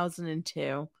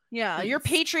 2002. Yeah, your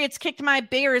Patriots kicked my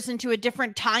Bears into a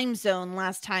different time zone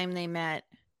last time they met.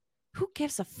 Who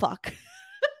gives a fuck?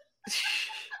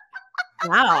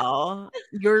 Wow.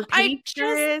 Your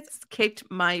Patriots kicked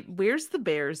my... Where's the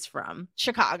Bears from?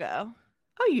 Chicago.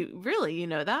 Oh, you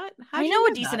know that? I know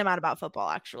a decent amount about football,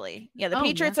 actually. Yeah, the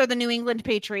Patriots are the New England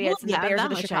Patriots, and the Bears are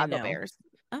the Chicago Bears.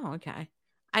 Oh, okay.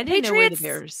 I didn't know where the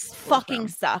Bears fucking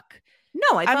suck.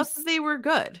 No, I thought they were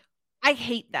good. I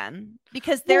hate them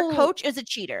because their coach is a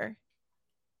cheater.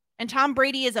 And Tom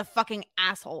Brady is a fucking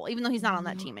asshole, even though he's not on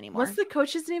that team anymore. What's the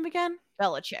coach's name again?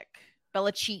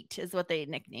 Belichick is what they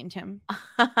nicknamed him.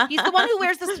 He's the one who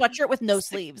wears the sweatshirt with no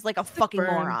sleeves, like a fucking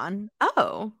moron.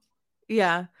 Oh,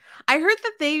 yeah. I heard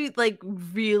that they like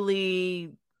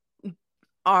really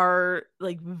are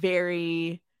like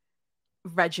very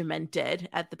regimented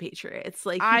at the Patriots.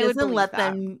 Like he doesn't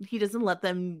let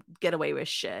them get away with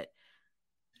shit.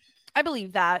 I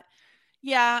believe that.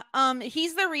 Yeah,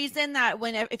 he's the reason that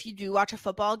if you do watch a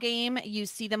football game, you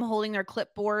see them holding their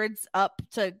clipboards up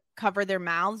to cover their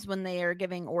mouths when they are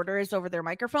giving orders over their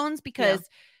microphones, because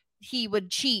he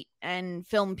would cheat and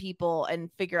film people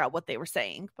and figure out what they were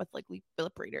saying with like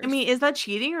lip readers. I mean, is that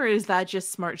cheating or is that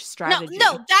just smart strategy?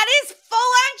 No, that is full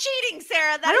on cheating,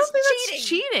 Sarah. I don't think that's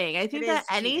cheating. I think that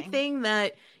anything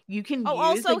that you can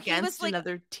use against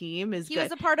another team is good. He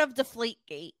was a part of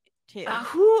Deflategate.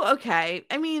 Okay.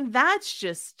 I mean, that's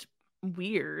just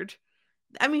weird.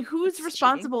 I mean, who's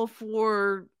responsible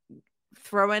for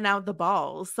throwing out the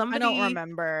balls? I don't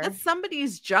remember. That's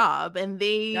somebody's job, and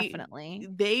definitely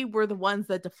they were the ones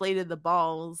that deflated the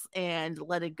balls and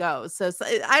let it go. So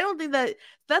I don't think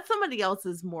that's somebody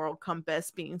else's moral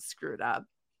compass being screwed up.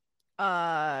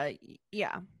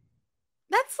 Yeah.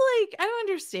 That's like, I don't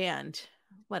understand.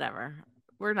 Whatever.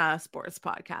 We're not a sports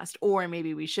podcast, or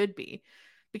maybe we should be.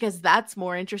 because that's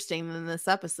more interesting than this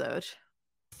episode.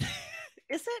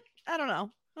 Is it? I don't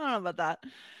know about that.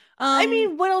 I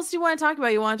mean, what else do you want to talk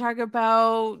about? You want to talk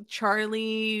about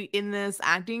Charlie in this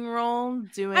acting role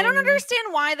doing... I don't understand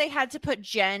why they had to put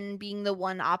Jen being the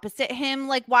one opposite him.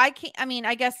 Like, why can't... I mean,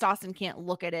 I guess Dawson can't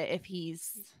look at it if he's...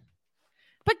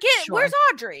 But where's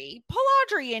Audrey? Pull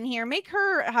Audrey in here. Make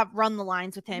her run the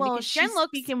lines with him. Well, because Jen looks...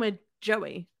 speaking with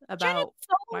Joey about... Jen is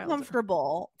so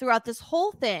uncomfortable throughout this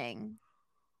whole thing.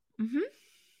 Mm-hmm.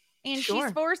 And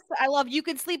she's forced, I love, you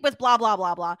can sleep with blah, blah,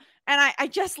 blah, blah. And I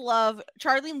just love,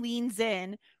 Charlie leans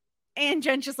in and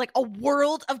Jen's just like, a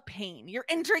world of pain. You're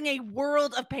entering a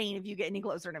world of pain if you get any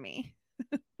closer to me.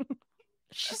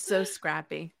 She's so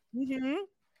scrappy.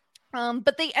 Mm-hmm.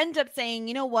 But they end up saying,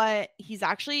 you know what? He's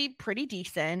actually pretty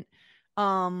decent. But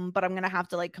I'm going to have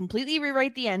to like completely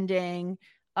rewrite the ending.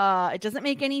 It doesn't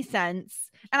make any sense.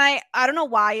 And I don't know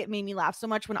why it made me laugh so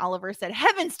much when Oliver said,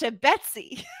 heavens to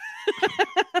Betsy.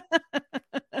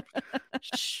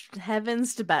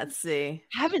 Heavens to Betsy.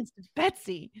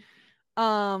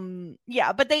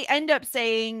 Yeah, but they end up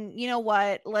saying, you know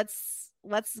what, let's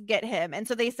get him. And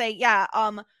so they say, yeah,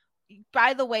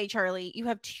 by the way, Charlie, you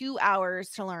have 2 hours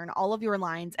to learn all of your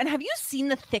lines. And have you seen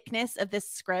the thickness of this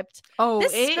script? Oh,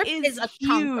 this it script is a huge.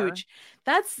 thumper.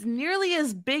 That's nearly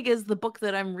as big as the book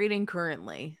that I'm reading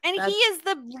currently. And he is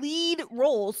the lead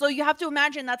role. So you have to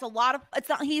imagine that's a lot of,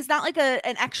 he's not like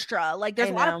an extra. Like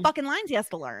there's a lot of fucking lines he has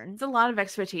to learn. It's a lot of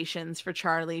expectations for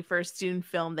Charlie for a student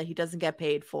film that he doesn't get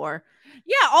paid for.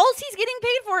 Yeah, all he's getting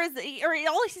paid for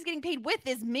all he's getting paid with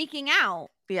is making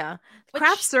out. Yeah.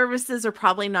 Craft services are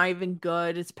probably not even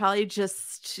good. It's probably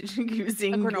just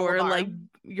using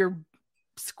your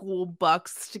school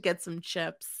bucks to get some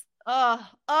chips. Why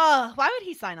would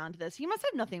he sign on to this? He must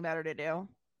have nothing better to do.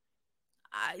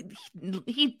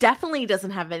 He definitely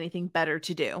doesn't have anything better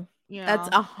to do. Yeah. That's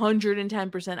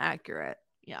 110% accurate.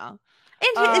 Yeah. And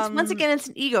it's once again, it's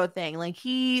an ego thing. Like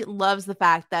he loves the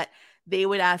fact that they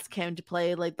would ask him to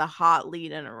play like the hot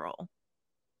lead in a role.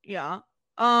 Yeah.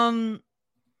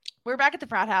 We're back at the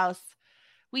frat house.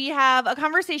 We have a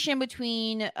conversation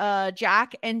between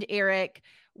Jack and Eric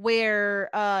where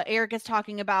Eric is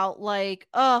talking about like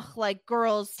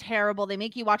girls terrible. They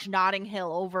make you watch Notting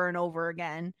Hill over and over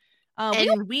again.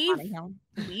 And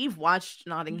we've watched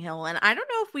Notting Hill, and I don't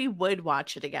know if we would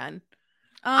watch it again.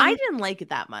 I didn't like it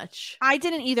that much. I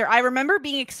didn't either. I remember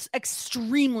being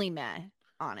extremely meh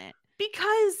on it.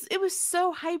 Because it was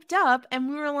so hyped up and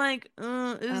we were like,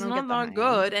 it's not that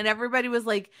good. And everybody was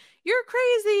like, you're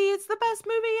crazy. It's the best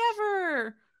movie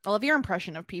ever. I love your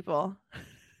impression of people.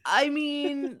 I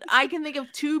mean, I can think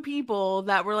of 2 people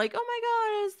that were like, oh my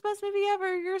God, it's the best movie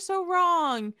ever. You're so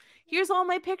wrong. Here's all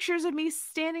my pictures of me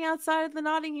standing outside of the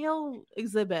Notting Hill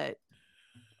exhibit.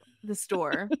 The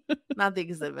store, not the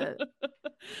exhibit.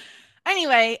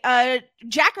 Anyway,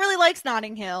 Jack really likes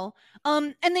Notting Hill.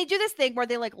 And they do this thing where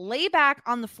they like lay back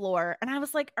on the floor. And I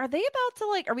was like, are we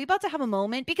about to have a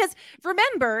moment? Because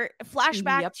remember,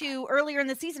 flashback to earlier in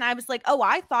the season, I was like, oh,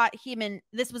 I thought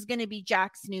this was going to be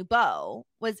Jack's new beau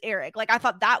was Eric. Like I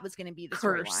thought that was going to be the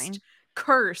storyline.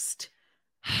 Cursed.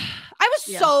 I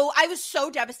was so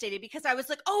devastated because I was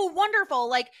like, oh, wonderful.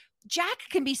 Like Jack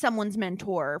can be someone's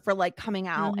mentor for like coming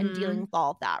out and dealing with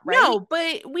all of that, right? No,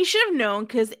 but we should have known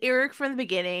because Eric from the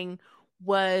beginning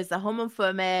was a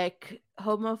homophobic,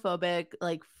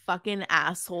 like fucking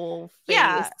asshole face.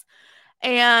 Yeah.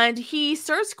 And he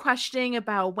starts questioning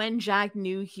about when Jack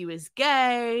knew he was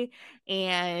gay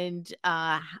and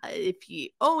if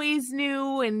he always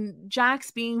knew, and Jack's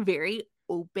being very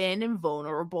open and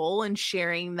vulnerable and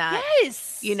sharing that,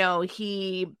 you know,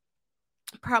 he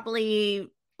probably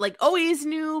like always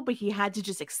knew, but he had to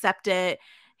just accept it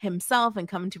himself and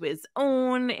come to his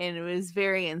own. And it was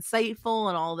very insightful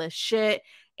and all this shit.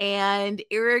 And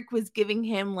Eric was giving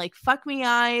him like fuck me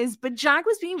eyes, but Jack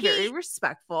was being very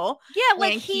respectful. Yeah,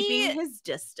 like keeping his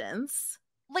distance.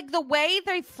 Like the way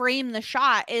they frame the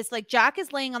shot is like Jack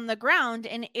is laying on the ground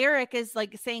and Eric is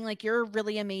like saying like, you're a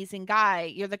really amazing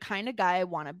guy. You're the kind of guy I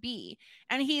want to be.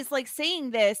 And he's like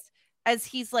saying this as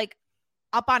he's like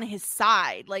up on his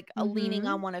side, like leaning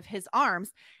on one of his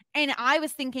arms. And I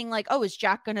was thinking like, oh, is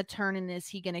Jack going to turn and is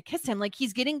he going to kiss him? Like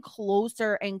he's getting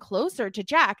closer and closer to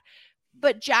Jack,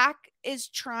 but Jack is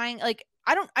trying like,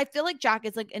 I feel like Jack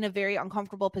is like in a very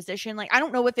uncomfortable position. Like, I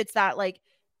don't know if it's that like,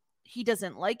 he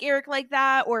doesn't like Eric like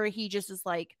that, or he just is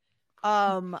like,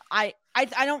 I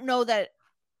don't know that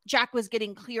Jack was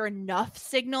getting clear enough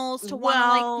signals to want to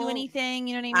like do anything.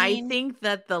 You know what I mean? I think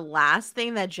that the last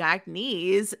thing that Jack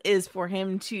needs is for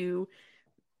him to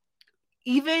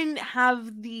even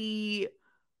have the.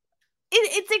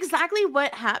 it's exactly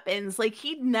what happens. Like,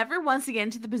 he never wants to get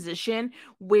into the position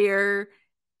where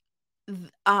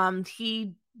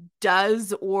he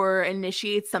does or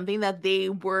initiates something that they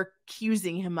were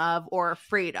accusing him of or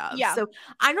afraid of. Yeah. So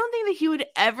I don't think that he would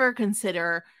ever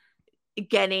consider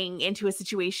getting into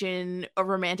a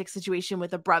romantic situation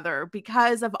with a brother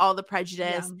because of all the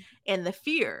prejudice and the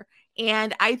fear.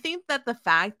 And I think that the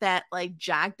fact that like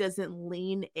Jack doesn't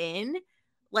lean in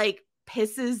like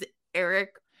pisses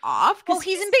Eric off. Well,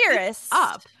 he's embarrassed.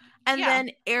 Up. And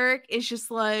then Eric is just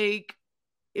like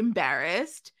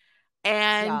embarrassed.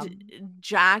 And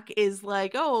Jack is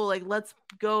like, oh, like, let's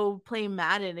go play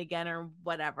Madden again or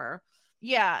whatever.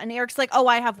 Yeah. And Eric's like, oh,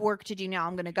 I have work to do now.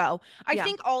 I'm going to go. I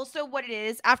think also what it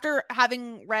is, after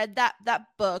having read that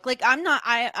book, like, we're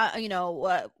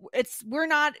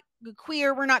not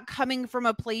queer. We're not coming from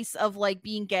a place of like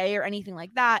being gay or anything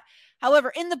like that.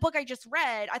 However, in the book I just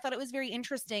read, I thought it was very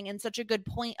interesting and such a good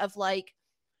point of like,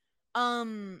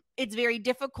 it's very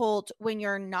difficult when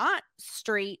you're not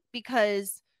straight,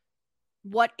 because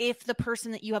what if the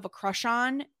person that you have a crush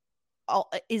on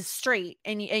is straight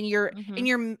and you're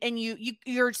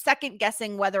second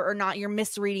guessing whether or not you're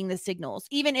misreading the signals,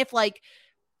 even if like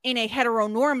in a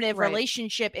heteronormative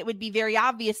relationship it would be very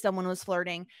obvious someone was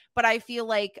flirting. But I feel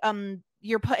like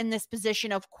you're put in this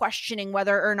position of questioning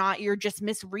whether or not you're just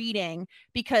misreading,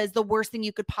 because the worst thing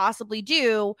you could possibly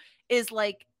do is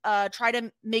like try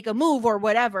to make a move or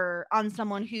whatever on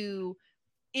someone who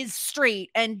is straight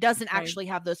and doesn't actually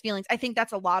have those feelings. I think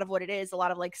that's a lot of what it is, a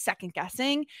lot of like second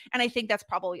guessing. And I think that's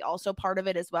probably also part of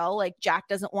it as well. Like Jack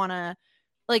doesn't want to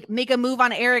like make a move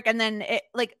on Eric and then it,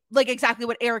 like exactly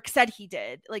what Eric said he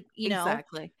did. Like, you know,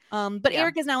 exactly. But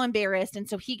Eric is now embarrassed. And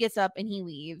so he gets up and he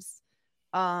leaves.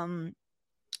 And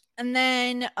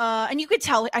then, and you could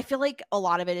tell, I feel like a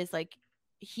lot of it is like,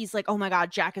 he's like, oh my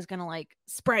God, Jack is going to like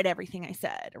spread everything I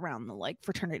said around the like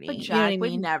fraternity. But Jack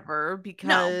would never,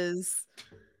 because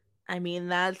I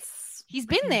mean, he's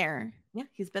been there. Yeah,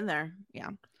 he's been there. Yeah.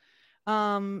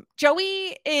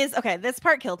 Joey is, okay, this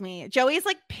part killed me. Joey is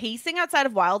like pacing outside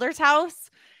of Wilder's house,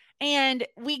 and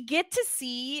we get to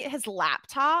see his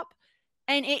laptop,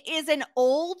 and it is an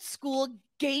old school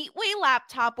Gateway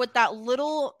laptop with that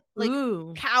little like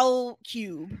cow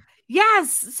cube.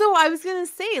 Yes. So I was gonna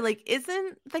say, like,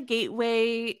 isn't the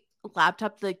Gateway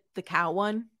laptop the cow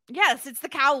one? Yes, it's the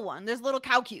cow one. There's a little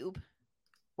cow cube.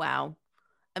 Wow.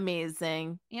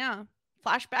 Amazing. Yeah.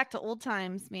 Flashback to old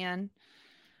times, man.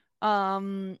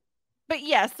 But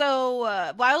yeah,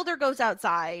 so Wilder goes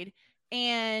outside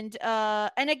and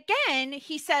again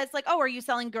he says like, oh, are you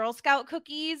selling Girl Scout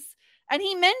cookies? And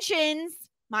he mentions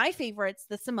my favorites,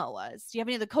 the Samoas. Do you have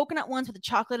any of the coconut ones with the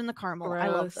chocolate and the caramel? Gross. I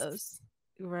love those.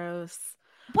 Gross.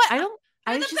 What? They're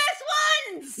the best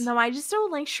ones. No, I just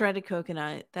don't like shredded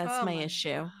coconut. That's my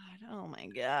issue. God. Oh my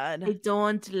God. I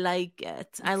don't like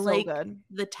it. I like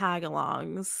the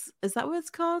tagalongs. Is that what it's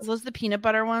called? Those the peanut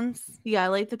butter ones? Yeah, I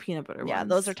like the peanut butter ones. Yeah,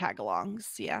 those are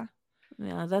tagalongs. Yeah.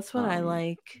 Yeah, that's what I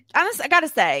like. Honestly, I gotta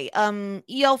say,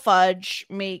 EL Fudge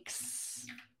makes,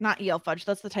 not EL Fudge,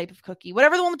 that's the type of cookie.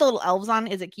 Whatever the one with the little elves on,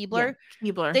 is it Keebler?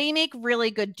 Yeah, Keebler. They make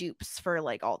really good dupes for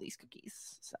like all these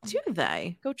cookies. So do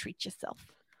they? Go treat yourself.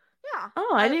 Yeah.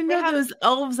 Oh, I didn't know those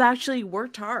elves actually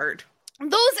worked hard. Those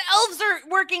elves are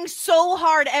working so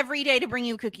hard every day to bring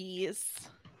you cookies.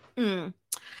 I didn't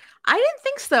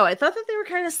think so. I thought that they were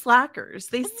kind of slackers.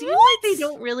 They seem like they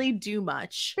don't really do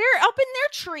much. They're up in their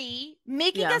tree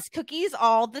making us cookies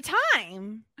all the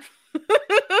time.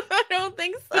 I don't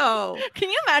think so.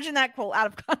 Can you imagine that quote out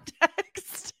of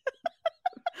context?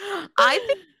 I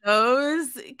think those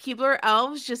Keebler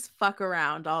elves just fuck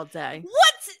around all day.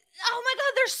 What? Oh my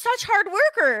God, they're such hard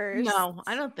workers. No,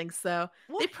 I don't think so.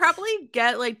 What? They probably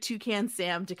get like Toucan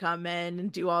Sam to come in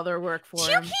and do all their work for them.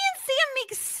 Toucan Sam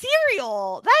makes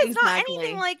cereal. That is not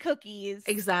anything like cookies.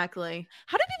 Exactly.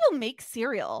 How do people make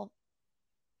cereal?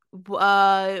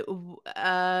 Like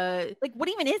what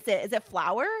even is it? Is it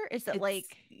flour? Is it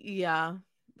like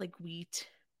wheat?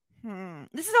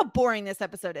 This is how boring this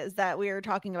episode is, that we are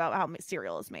talking about how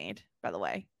cereal is made, by the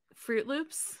way. Fruit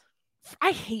Loops? I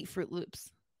hate Fruit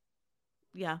Loops.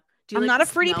 Yeah. I'm not a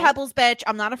Fruity Pebbles bitch.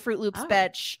 I'm not a Fruit Loops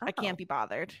bitch. I can't be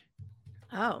bothered.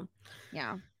 Oh.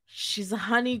 Yeah. She's a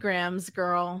Honey Grams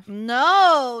girl.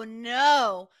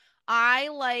 No. I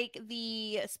like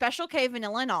the Special K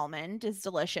vanilla and almond is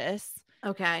delicious.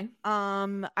 Okay.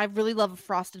 I really love a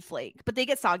Frosted Flake, but they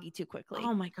get soggy too quickly.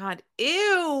 Oh my God.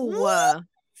 Ew. What kind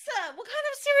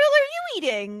of cereal are you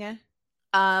eating?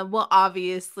 Well,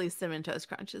 obviously Cinnamon Toast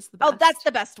Crunch is the best. Oh, that's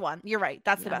the best one. You're right.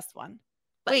 That's the best one.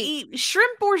 But eat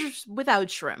shrimp or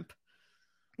without shrimp.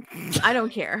 I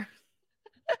don't care.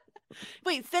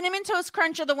 Wait, Cinnamon Toast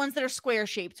Crunch are the ones that are square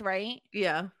shaped, right?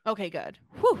 Yeah. Okay, good.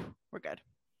 Whew, we're good.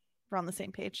 We're on the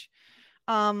same page.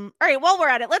 All right, while we're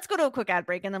at it, let's go to a quick ad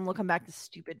break and then we'll come back to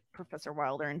stupid Professor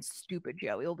Wilder and stupid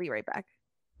Joey. We'll be right back.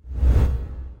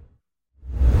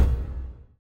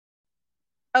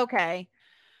 Okay.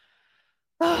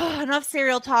 Enough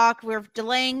cereal talk. We're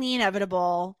delaying the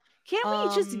inevitable. Can't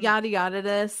we just yada yada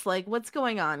this? Like, what's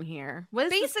going on here?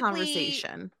 What is this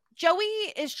conversation? Joey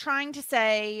is trying to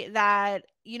say that,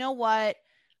 you know what?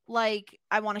 Like,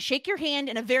 I want to shake your hand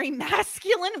in a very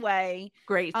masculine way.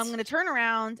 Great. I'm going to turn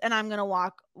around and I'm going to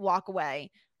walk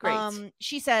away. Great.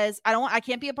 She says, I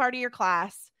can't be a part of your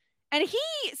class. And he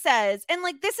says, and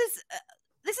like, this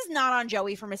is not on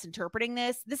Joey for misinterpreting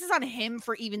this. This is on him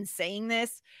for even saying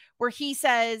this, where he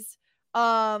says,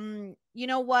 you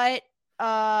know what?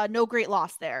 No great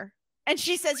loss there. And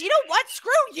she says, you know what?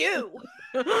 Screw you.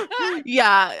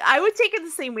 Yeah, I would take it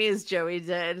the same way as Joey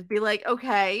did. Be like,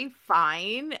 okay,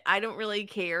 fine. I don't really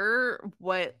care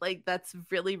what, like, that's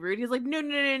really rude. He's like,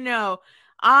 no.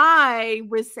 I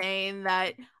was saying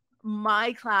that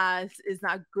my class is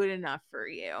not good enough for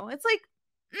you. It's like,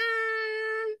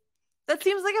 that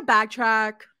seems like a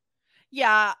backtrack.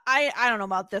 Yeah, I don't know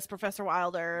about this, Professor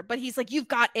Wilder, but he's like, you've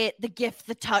got it, the gift,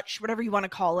 the touch, whatever you want to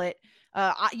call it.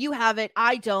 You have it,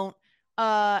 I don't.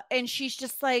 And she's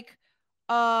just like,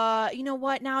 you know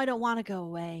what? Now I don't want to go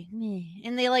away.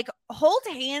 And they like hold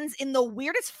hands in the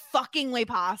weirdest fucking way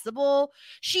possible.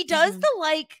 She does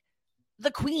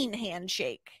the queen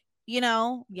handshake, you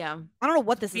know? Yeah. I don't know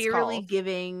what this is called. Barely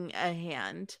giving a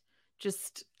hand.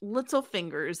 Just little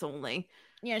fingers only.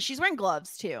 Yeah, she's wearing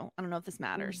gloves too. I don't know if this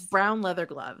matters. Brown leather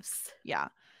gloves. Yeah.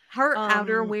 Her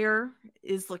outerwear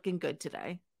is looking good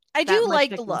today. I do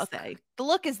like the look. The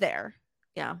look is there.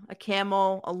 Yeah.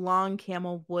 A long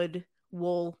camel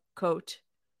wool coat.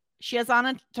 She has on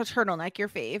a turtleneck, your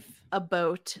fave. A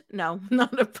boat. No,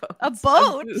 not a boat. A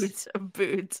boat? A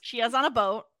boot. She has on a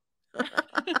boat.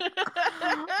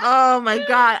 Oh my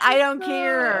God. I don't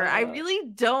care. I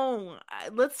really don't.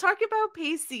 Let's talk about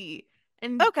Pacey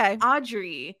and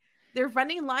Audrey. They're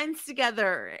running lines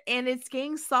together and it's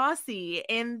getting saucy.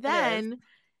 And then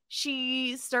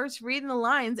she starts reading the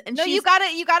lines and you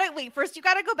gotta wait. First, you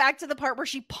gotta go back to the part where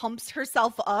she pumps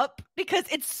herself up because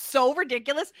it's so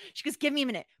ridiculous. She goes, give me a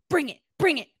minute. Bring it.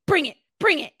 She's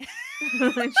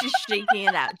shaking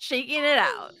it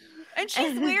out. And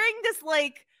she's wearing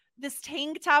this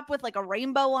tank top with like a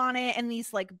rainbow on it and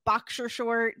these like boxer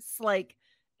shorts. Like,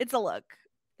 it's a look.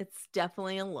 It's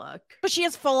definitely a look. But she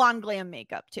has full on glam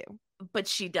makeup too. But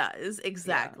she does,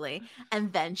 exactly. Yeah.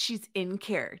 And then she's in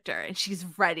character and she's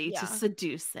ready to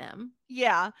seduce him.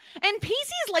 Yeah. And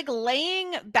Pacey's like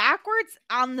laying backwards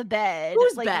on the bed.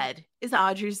 Whose like, bed? Is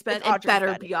Audrey's bed? It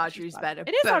better be Audrey's bed. It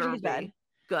is Audrey's bed.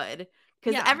 Good.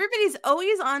 Because everybody's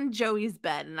always on Joey's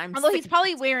bed. And although he's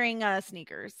probably wearing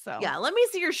sneakers. So yeah, let me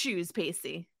see your shoes,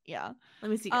 Pacey. Yeah.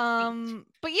 Let me see your feet.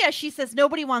 But yeah, she says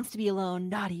nobody wants to be alone,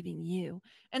 not even you.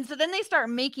 And so then they start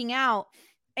making out.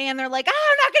 And they're like, I'm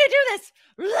not going to do this.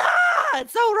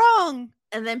 It's so wrong.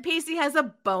 And then Pacey has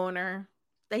a boner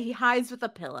that he hides with a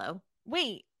pillow.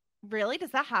 Wait, really?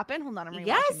 Does that happen? Hold on. I'm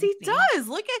yes, he does.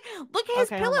 Look at his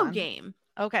pillow game.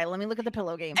 Okay, let me look at the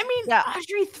pillow game. I mean,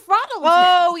 Audrey throttled him.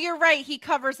 Oh, you're right. He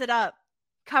covers it up.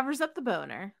 Covers up the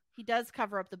boner. He does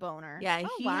cover up the boner. Yeah,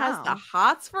 he has the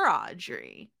hots for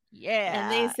Audrey. Yeah. And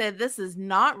they said, this is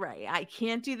not right. I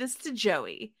can't do this to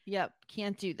Joey. Yep.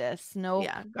 Can't do this. Nope.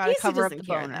 Yeah. Gotta Pacey cover up doesn't the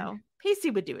care, boner. though.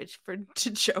 Pacey would do it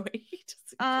to Joey.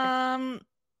 Yeah.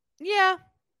 I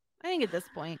think at this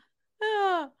point.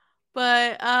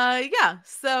 But yeah.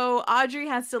 So Audrey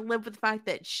has to live with the fact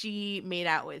that she made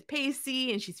out with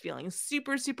Pacey and she's feeling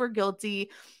super, super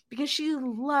guilty because she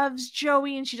loves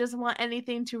Joey and she doesn't want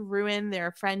anything to ruin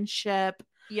their friendship.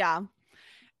 Yeah.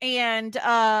 And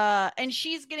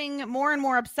she's getting more and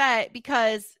more upset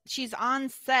because she's on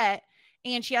set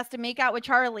and she has to make out with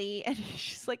Charlie and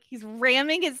she's like, he's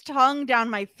ramming his tongue down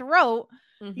my throat.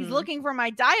 Mm-hmm. He's looking for my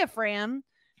diaphragm.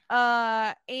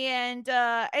 And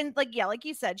like, yeah, like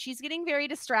you said, she's getting very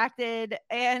distracted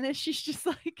and she's just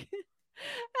like,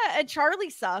 and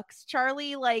Charlie sucks.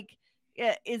 Charlie like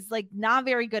is like not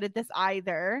very good at this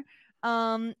either.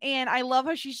 And I love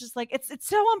how she's just like, it's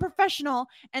so unprofessional.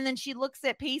 And then she looks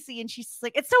at Pacey and she's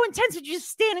like, it's so intense that you're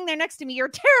just standing there next to me. You're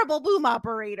a terrible boom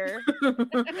operator.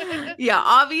 Yeah,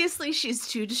 obviously she's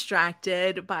too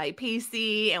distracted by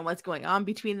Pacey and what's going on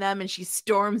between them. And she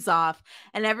storms off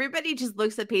and everybody just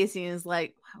looks at Pacey and is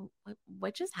like, wow,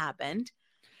 what just happened?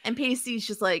 And Pacey's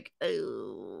just like,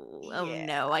 oh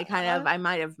no, I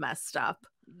might have messed up.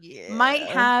 Yeah. Might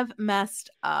have messed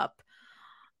up.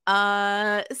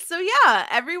 So yeah,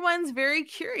 everyone's very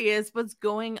curious what's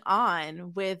going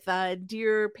on with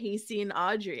dear Pacey and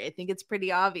Audrey. I think it's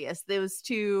pretty obvious those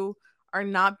two are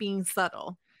not being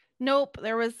subtle. Nope,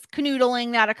 there was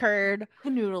canoodling that occurred.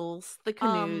 Canoodles, the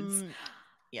canoods.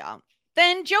 Yeah.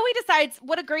 Then Joey decides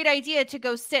what a great idea to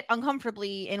go sit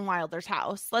uncomfortably in Wilder's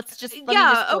house.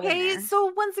 Okay.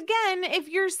 So once again, if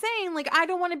you're saying like I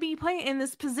don't want to be playing in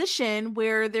this position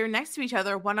where they're next to each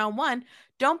other one-on-one,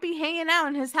 don't be hanging out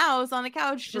in his house on a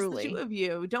couch, just the two of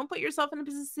you. Don't put yourself in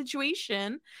a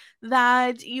situation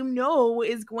that you know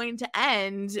is going to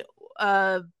end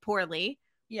poorly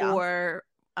or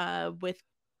with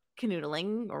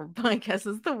canoodling, or I guess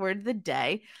is the word of the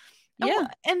day. Yeah.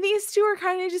 And these two are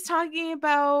kind of just talking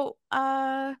about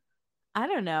I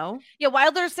don't know. Yeah,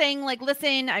 Wilder's saying like,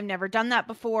 listen, I've never done that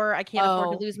before. I can't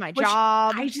afford to lose my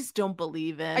job. I just don't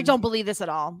believe in. I don't believe this at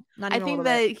all. I think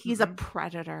that he's a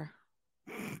predator.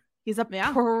 He's a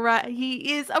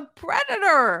he is a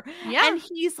predator. Yeah. And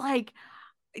he's like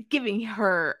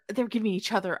they're giving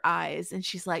each other eyes, and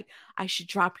she's like, I should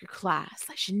drop your class.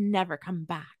 I should never come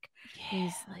back. Yeah.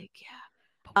 He's like,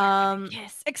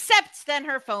 yes. Except then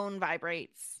her phone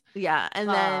vibrates. Yeah, and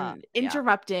then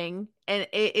interrupting, and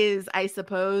it is, I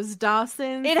suppose,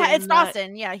 Dawson. It's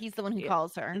Dawson. Yeah, he's the one who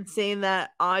calls her and saying that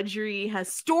Audrey has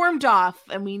stormed off,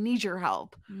 and we need your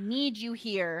help. Need you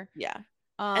here. Yeah,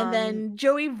 and then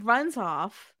Joey runs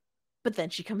off, but then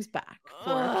she comes back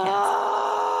for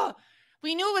a kiss.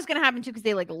 We knew it was going to happen too because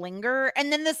they like linger,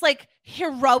 and then this like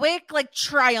heroic, like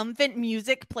triumphant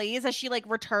music plays as she like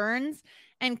returns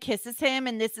and kisses him,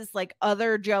 and this is like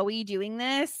other Joey doing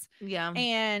this. Yeah.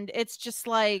 And it's just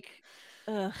like,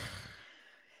 it's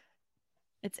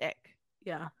ick.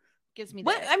 Yeah. Gives me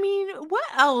what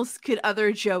else could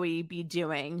other Joey be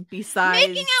doing besides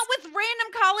making out with random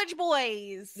college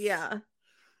boys? Yeah.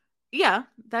 Yeah,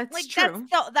 that's like true.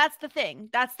 That's the thing.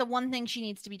 That's the one thing she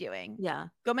needs to be doing. Yeah.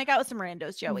 Go make out with some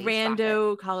randos, Joey.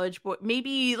 Rando college boy.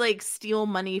 Maybe like steal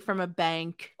money from a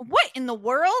bank. What in the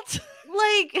world?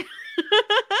 Like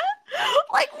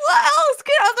like what else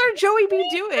could other Joey be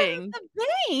doing? The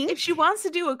bank? If she wants to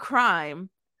do a crime.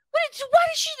 Why did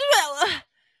she do that?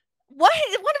 What?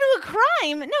 Want to do a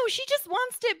crime? No, she just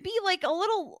wants to be like a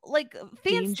little like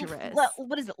fancy.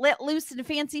 What is it? Let loose and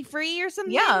fancy free or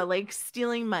something? Yeah, like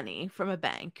stealing money from a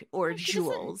bank or she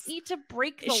jewels. Need to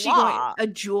break the is law. She a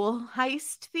jewel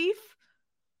heist thief?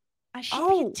 She'd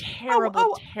be a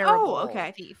terrible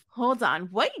thief. Hold on.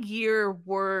 What year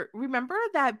remember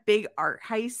that big art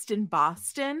heist in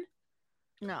Boston?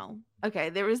 No. Okay,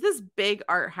 there was this big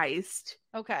art heist.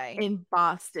 Okay. In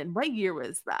Boston. What year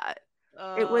was that?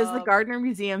 It was the Gardner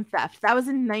Museum theft. That was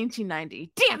in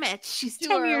 1990. Damn it! She's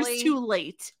 10 years too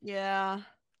late. Yeah.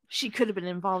 She could have been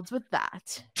involved with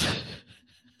that.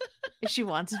 If she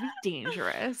wanted to be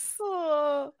dangerous.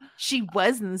 She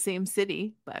was in the same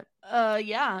city, but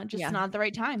just not at the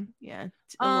right time. Yeah.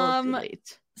 A little too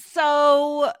late.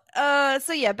 So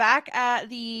back at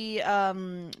the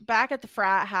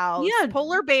frat house. Yeah,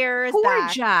 Polar Bear is Poor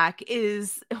back. Jack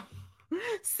is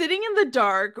sitting in the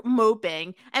dark,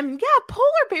 moping, and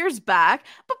Polar Bear's back,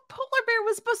 but Polar Bear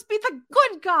was supposed to be the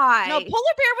good guy. No, Polar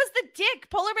Bear was the dick.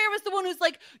 Polar Bear was the one who's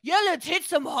like, yeah, let's hit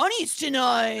some honeys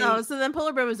tonight. Oh, so then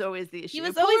Polar Bear was always the issue. He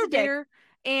was always the dick.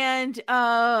 And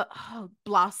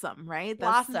Blossom, right?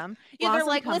 Blossom. They're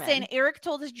like, listen, Eric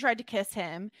told us you tried to kiss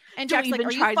him, and Jack's like,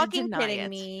 are you fucking kidding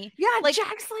me? Yeah, like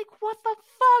Jack's like, what the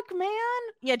fuck, man?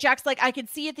 Yeah, Jack's like, I could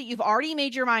see it that you've already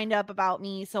made your mind up about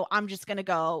me, so I'm just gonna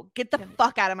go get the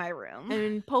fuck out of my room.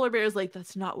 And Polar Bear's like,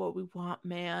 that's not what we want,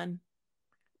 man.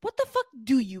 What the fuck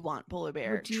do you want, Polar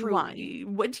Bear? What do you want?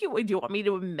 What do you want me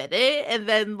to admit it? And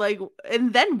then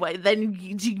what? Then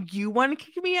do you want to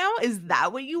kick me out? Is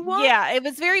that what you want? Yeah, it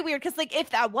was very weird because like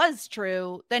if that was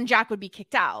true, then Jack would be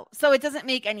kicked out. So it doesn't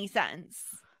make any sense.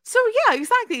 So yeah,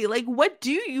 exactly. Like, what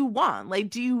do you want?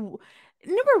 Like,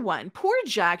 number one, poor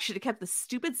Jack should have kept the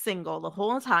stupid single the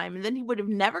whole time, and then he would have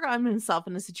never gotten himself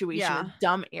in a situation with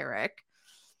dumb Eric.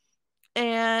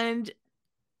 And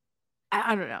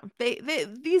I don't know.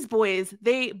 These boys,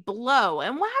 they blow.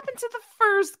 And what happened to the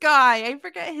first guy? I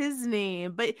forget his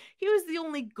name, but he was the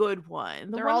only good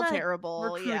one. They're all terrible.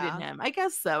 Recruited him. I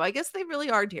guess so. I guess they really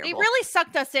are terrible. They really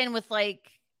sucked us in with like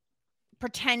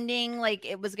pretending like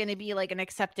it was going to be like an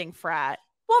accepting frat.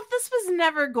 Well, this was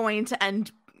never going to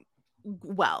end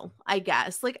well, I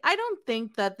guess. Like, I don't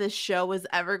think that this show was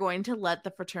ever going to let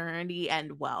the fraternity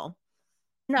end well.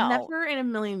 No. Never in a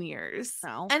million years.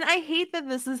 No. And I hate that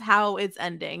this is how it's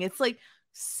ending. It's like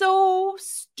so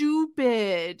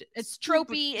stupid. It's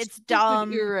tropey. It's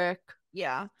dumb. Eric.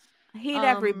 Yeah. I hate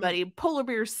everybody. Polar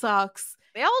Bear sucks.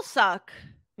 They all suck.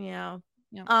 Yeah.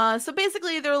 Yeah. So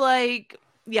basically they're like,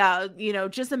 yeah,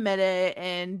 just admit it,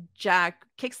 and Jack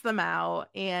kicks them out,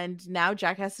 and now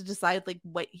Jack has to decide like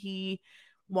what he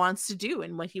wants to do,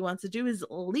 and what he wants to do is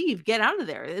leave, get out of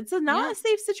there. It's not a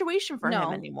safe situation for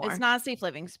him anymore. It's not a safe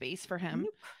living space for him.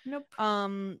 Nope.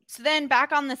 So then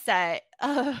back on the set,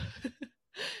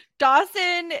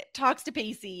 Dawson talks to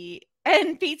Pacey,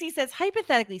 and Pacey says,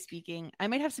 hypothetically speaking, I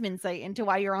might have some insight into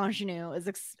why your ingenue is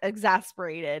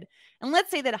exasperated. And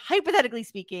let's say that hypothetically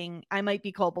speaking, I might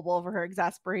be culpable for her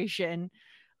exasperation.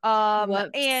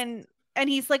 And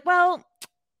he's like, well,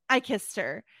 I kissed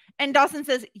her. And Dawson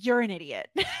says, you're an idiot.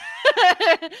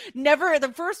 Never.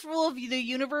 The first rule of the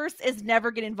universe is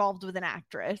never get involved with an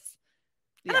actress.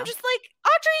 And I'm just like,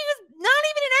 Audrey is not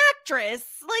even an actress.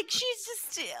 Like, she's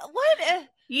just, what?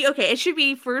 Okay, it should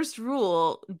be first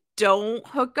rule, don't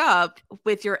hook up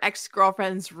with your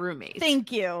ex-girlfriend's roommate.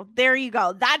 Thank you. There you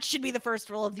go. That should be the first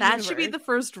rule of the universe. That should be the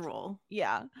first rule.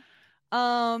 Yeah.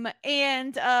 And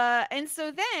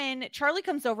so then Charlie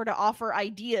comes over to offer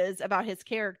ideas about his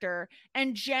character,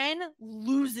 and Jen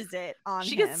loses it on him.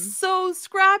 She gets so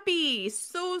scrappy.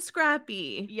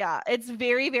 Yeah, it's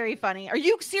very, very funny. Are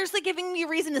you seriously giving me a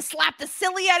reason to slap the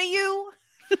silly out of you?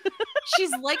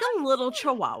 She's like a little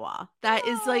chihuahua that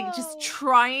is like just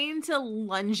trying to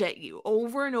lunge at you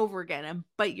over and over again and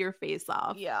bite your face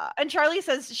off. Yeah. And Charlie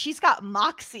says she's got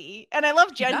moxie. And I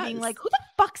love Jen being like, who the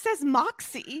fuck says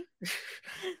moxie?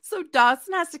 So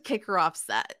Dawson has to kick her off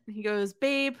set. He goes,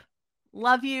 babe,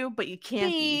 love you, but you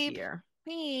can't be here.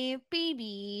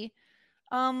 Baby.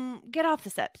 Get off the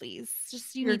set, please.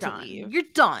 Just you need to leave. You're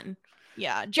done.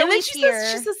 Yeah, Joey's she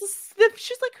here. Says,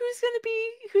 she's like, who's gonna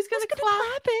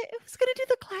clap it? Who's gonna do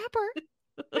the clapper?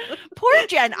 Poor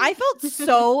Jen. I felt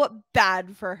so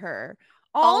bad for her.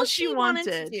 All she wanted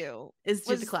to do is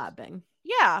do the clapping.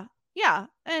 Yeah,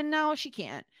 and now she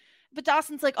can't. But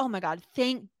Dawson's like, oh my god,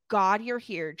 thank God you're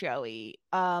here, Joey.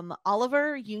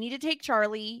 Oliver, you need to take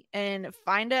Charlie and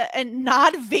and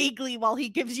nod vaguely while he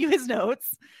gives you his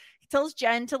notes. He tells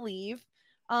Jen to leave.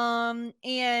 And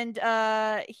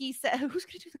he said, who's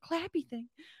gonna do the clappy thing?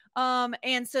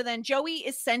 And so then Joey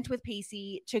is sent with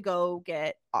Pacey to go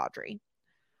get Audrey.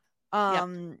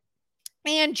 And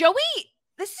Joey,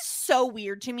 this is so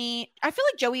weird to me. I feel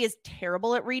like Joey is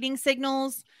terrible at reading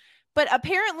signals, but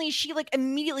apparently she like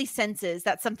immediately senses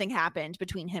that something happened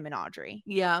between him and Audrey.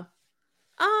 Yeah.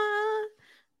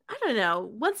 I don't know.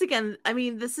 Once again, I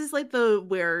mean, this is like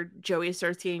where Joey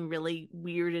starts getting really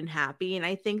weird and happy. And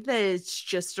I think that it's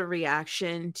just a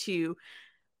reaction to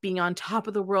being on top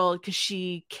of the world because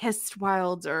she kissed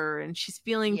Wilder and she's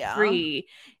feeling free.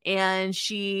 And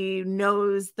she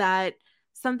knows that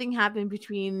something happened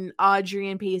between Audrey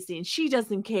and Pacey and she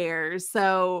doesn't care.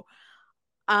 So,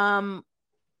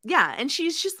 yeah, and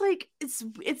she's just like,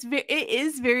 it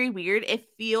is very weird. It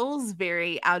feels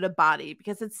very out of body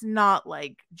because it's not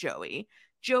like Joey.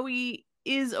 Joey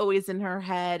is always in her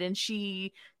head and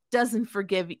she doesn't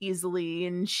forgive easily,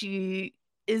 and she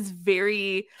is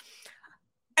very,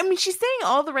 I mean, she's saying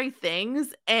all the right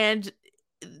things, and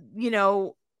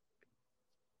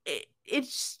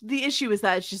it's the issue is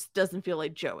that it just doesn't feel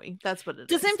like Joey. That's what it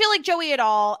doesn't feel like Joey at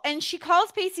all. And she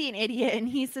calls Pacey an idiot, and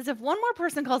he says, if one more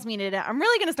person calls me an idiot, I'm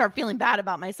really going to start feeling bad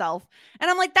about myself. And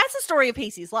I'm like, that's the story of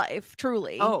Pacey's life,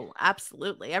 truly. Oh,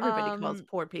 absolutely. Everybody calls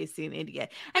poor Pacey an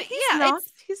idiot. And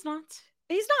he's not.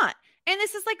 And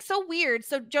this is like so weird.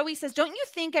 So Joey says, don't you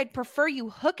think I'd prefer you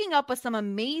hooking up with some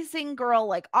amazing girl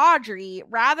like Audrey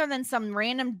rather than some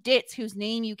random ditz whose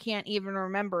name you can't even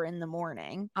remember in the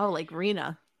morning? Oh, like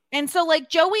Rena. And so like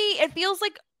Joey, it feels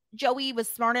like Joey was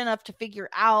smart enough to figure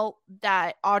out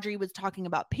that Audrey was talking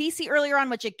about Pacey earlier on,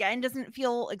 which again doesn't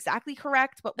feel exactly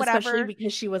correct, but whatever. Especially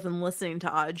because she wasn't listening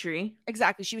to Audrey.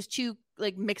 Exactly. She was too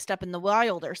like mixed up in the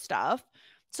Wilder stuff.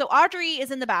 So Audrey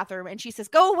is in the bathroom and she says,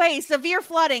 go away, severe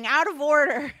flooding, out of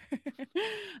order.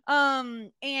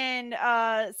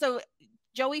 So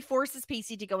Joey forces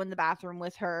Pacey to go in the bathroom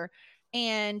with her.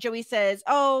 And Joey says,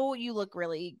 oh, you look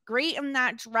really great in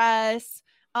that dress.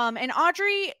 And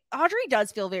Audrey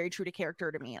does feel very true to character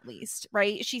to me, at least,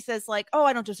 right? She says like, oh,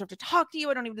 I don't deserve to talk to you.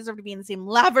 I don't even deserve to be in the same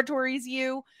laboratory as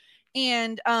you.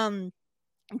 And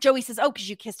Joey says, oh, because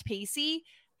you kissed Pacey.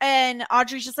 And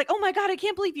Audrey's just like, oh my God, I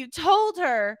can't believe you told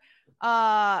her.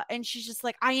 And she's just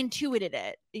like, I intuited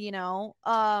it,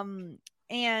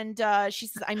 And she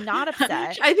says, I'm not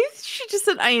upset. I think she just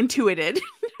said, I intuited.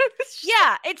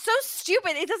 Yeah, it's so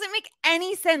stupid. It doesn't make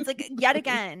any sense. Like, yet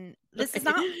again, this does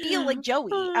not feel like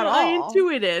Joey at all. I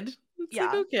intuited. It's yeah.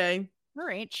 like, okay. All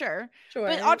right, sure. Sure.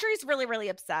 But Audrey's really, really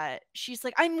upset. She's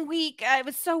like, I'm weak. I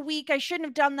was so weak. I shouldn't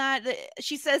have done that.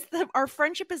 She says that our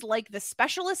friendship is like the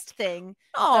specialist thing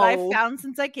that I've found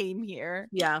since I came here.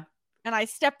 Yeah. And I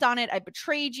stepped on it. I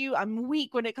betrayed you. I'm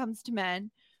weak when it comes to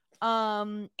men.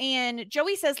 And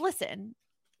Joey says, listen,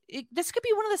 this could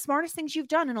be one of the smartest things you've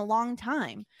done in a long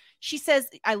time. She says,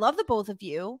 I love the both of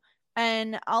you.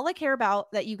 And all I care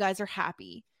about that you guys are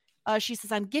happy. She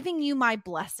says, I'm giving you my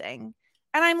blessing.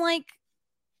 And I'm like,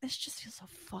 this just feels so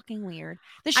fucking weird.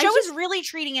 The show is really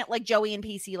treating it like Joey and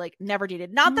Pacey like never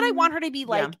dated. Not that I want her to be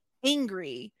like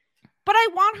angry, but I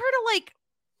want her to like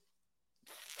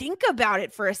think about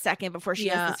it for a second before she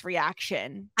has this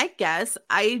reaction. I guess.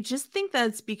 I just think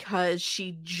that's because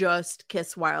she just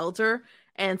kissed Wilder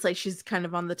and it's like she's kind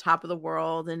of on the top of the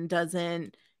world and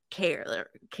doesn't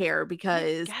care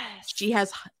because she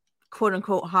has quote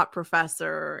unquote hot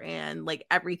professor and like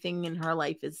everything in her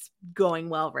life is going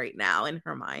well right now in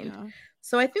her mind. Yeah.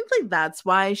 So I think like that's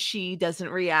why she doesn't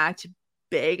react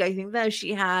big. I think that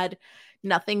she had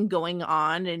nothing going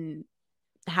on and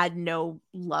had no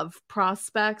love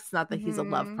prospects. Not that he's a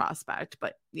love prospect,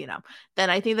 but you know, then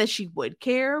I think that she would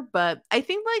care. But I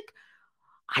think like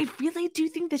I really do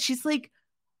think that she's like,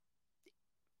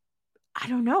 I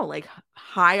don't know, like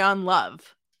high on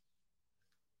love.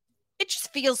 It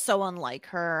just feels so unlike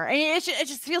her. I mean, it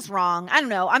just feels wrong. I don't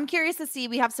know. I'm curious to see.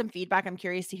 We have some feedback. I'm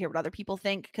curious to hear what other people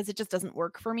think because it just doesn't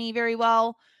work for me very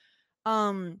well.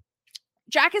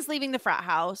 Jack is leaving the frat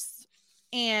house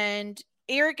and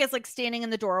Eric is like standing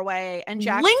in the doorway and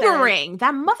Jack lingering.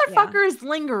 That motherfucker is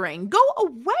lingering. Go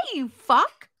away, you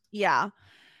fuck. Yeah.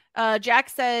 Jack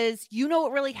says, you know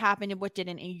what really happened and what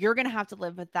didn't, and you're going to have to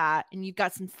live with that. And you've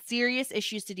got some serious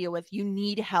issues to deal with. You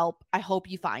need help. I hope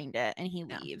you find it. And he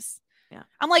leaves. Yeah.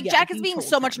 I'm like, Jack is being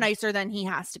so much nicer than he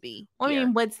has to be. Well, I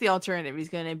mean, what's the alternative? He's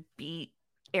going to beat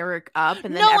Eric up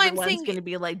and then everyone's going to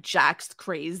be like, Jack's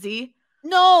crazy.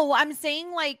 No, I'm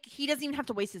saying like he doesn't even have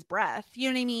to waste his breath. You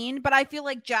know what I mean? But I feel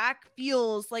like Jack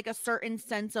feels like a certain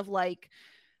sense of like,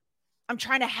 I'm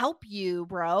trying to help you,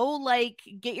 bro. Like,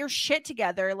 get your shit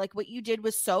together. Like, what you did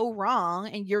was so wrong,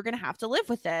 and you're gonna have to live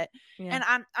with it. Yeah.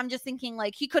 And I'm just thinking,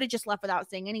 like, he could have just left without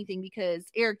saying anything because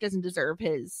Eric doesn't deserve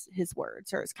his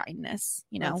words or his kindness.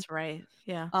 You know, that's right.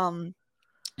 Yeah.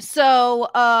 So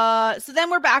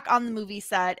then we're back on the movie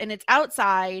set, and it's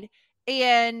outside,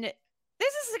 and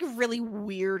this is like a really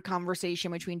weird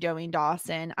conversation between Joey and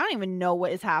Dawson. I don't even know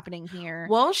what is happening here.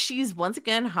 Well, she's once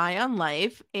again high on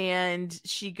life and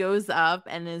she goes up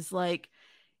and is like,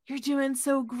 you're doing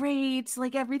so great.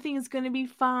 Like everything is going to be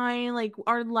fine. Like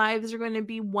our lives are going to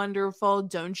be wonderful.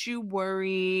 Don't you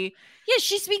worry. Yeah,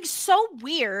 she's being so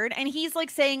weird. And he's like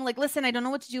saying like, listen, I don't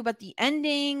know what to do about the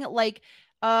ending. Like,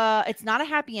 it's not a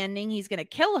happy ending. He's going to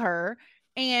kill her.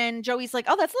 And Joey's like,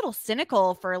 oh, that's a little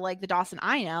cynical for like the Dawson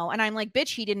I know. And I'm like,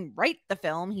 bitch, he didn't write the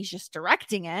film. He's just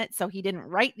directing it. So he didn't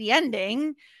write the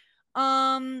ending.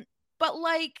 But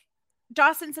like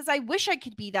Dawson says, I wish I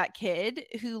could be that kid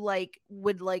who like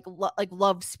would like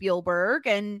love Spielberg.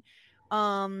 And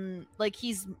like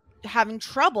he's having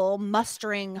trouble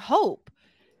mustering hope.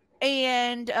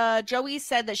 And Joey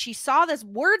said that she saw this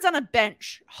words on a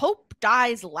bench. Hope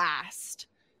dies last.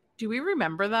 Do we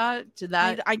remember that? Did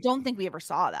that? I don't think we ever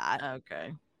saw that.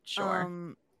 Okay,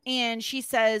 sure. And she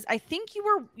says, I think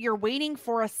you're waiting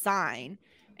for a sign.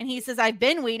 And he says, I've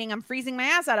been waiting. I'm freezing my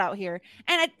ass out here.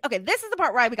 And okay, this is the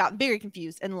part where I got very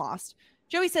confused and lost.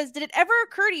 Joey says, did it ever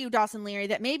occur to you, Dawson Leary,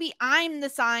 that maybe I'm the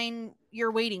sign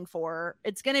you're waiting for?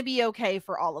 It's going to be okay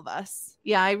for all of us.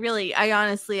 Yeah, I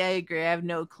honestly, I agree. I have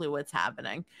no clue what's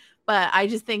happening. But I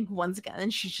just think once again,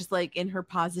 she's just like in her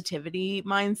positivity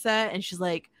mindset. And she's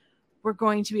like, we're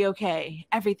going to be okay.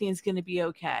 Everything's going to be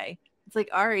okay. It's like,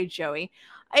 all right, Joey.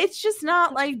 It's just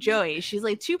not like Joey. She's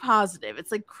like too positive.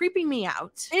 It's like creeping me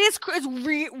out. It's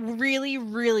really,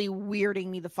 really weirding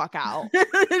me the fuck out.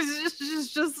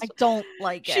 it's just I don't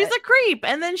like it. She's a creep.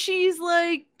 And then she's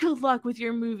like, good luck with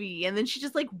your movie. And then she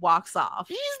just like walks off.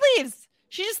 She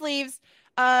just leaves.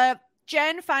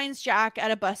 Jen finds Jack at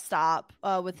a bus stop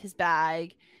with his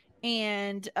bag.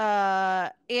 And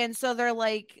so they're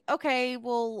like, okay,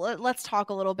 well, let's talk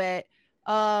a little bit.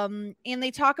 And they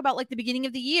talk about like the beginning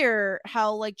of the year,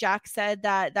 how like Jack said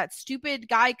that stupid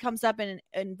guy comes up and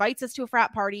invites us to a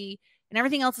frat party and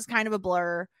everything else is kind of a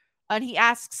blur. And he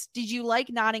asks, did you like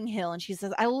Notting Hill? And she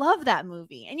says, I love that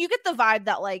movie. And you get the vibe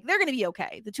that like, they're going to be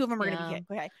okay. The two of them are going to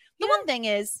be okay. The one thing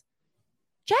is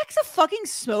Jack's a fucking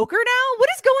smoker now? What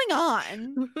is going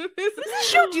on? What is this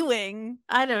show doing?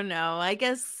 I don't know. I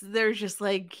guess they're just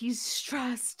like, he's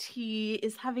stressed. He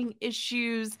is having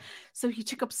issues. So he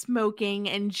took up smoking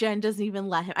and Jen doesn't even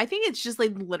let him. I think it's just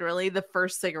like literally the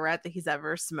first cigarette that he's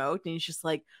ever smoked. And he's just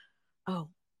like, oh,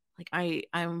 like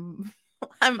I'm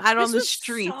out on the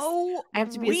streets. So I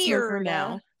have to be a smoker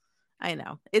now. I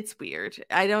know. It's weird.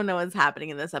 I don't know what's happening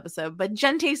in this episode, but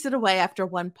Jen takes it away after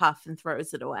one puff and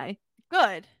throws it away.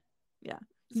 Good. Yeah.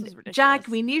 This is ridiculous. Jack,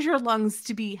 we need your lungs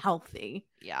to be healthy.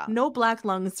 Yeah. No black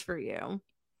lungs for you.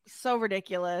 So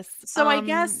ridiculous. So I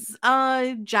guess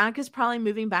Jack is probably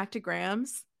moving back to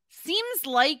Graham's. Seems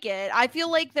like it. I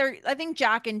feel like I think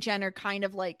Jack and Jen are kind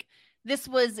of like, this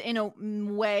was in a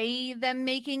way them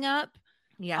making up.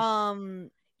 Yeah.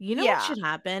 You know what should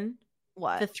happen?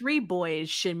 What? The 3 boys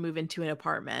should move into an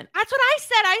apartment. That's what I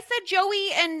said. I said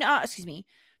Joey and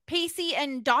Pacey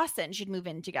and Dawson should move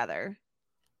in together.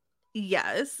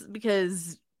 Yes,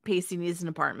 because Pacey needs an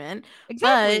apartment.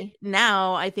 Exactly. But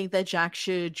now I think that Jack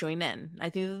should join in. I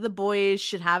think that the boys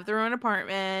should have their own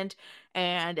apartment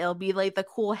and it'll be like the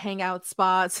cool hangout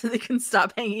spot so they can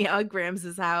stop hanging out at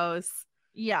Graham's house.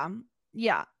 Yeah.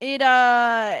 Yeah. It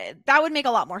that would make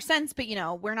a lot more sense, but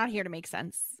we're not here to make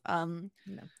sense. No.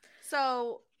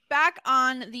 So back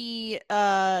on the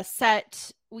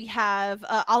set, we have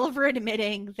Oliver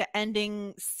admitting the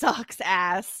ending sucks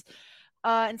ass.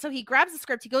 And so he grabs the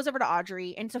script, he goes over to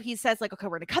Audrey, and so he says, like, okay,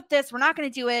 we're gonna cut this, we're not gonna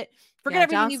do it, forget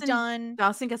everything you've done.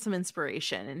 Dawson gets some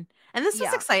inspiration, and this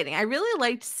was exciting. I really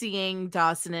liked seeing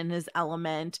Dawson in his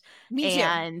element. Me too.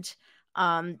 And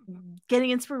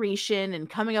getting inspiration and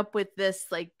coming up with this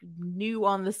like new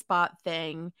on the spot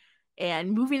thing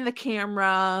and moving the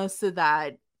camera so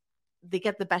that they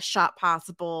get the best shot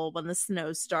possible when the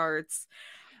snow starts.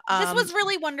 This was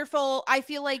really wonderful. I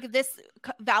feel like this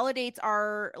validates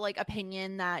our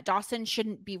opinion that Dawson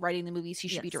shouldn't be writing the movies. He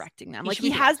should be directing them. He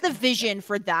has the vision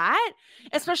for that,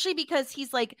 especially because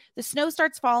he's like, the snow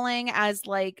starts falling as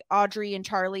Audrey and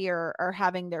Charlie are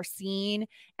having their scene.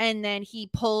 And then he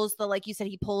pulls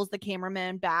he pulls the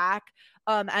cameraman back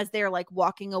as they're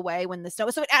walking away when the snow.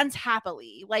 So it ends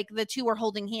happily. The two are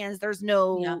holding hands. There's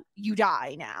no you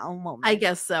die now moment. I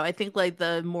guess so. I think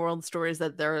the moral of the story is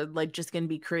that they're just going to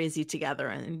be crazy together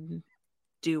and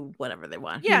do whatever they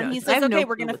want. Yeah, and he says, okay,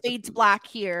 we're gonna fade to black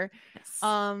here. Yes.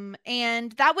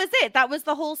 And that was it. That was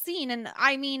the whole scene. And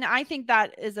I mean, I think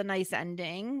that is a nice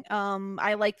ending.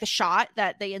 I like the shot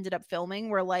that they ended up filming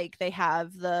where they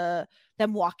have them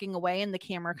walking away and the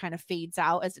camera kind of fades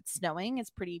out as it's snowing.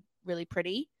 It's really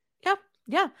pretty.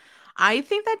 Yeah. I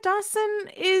think that Dawson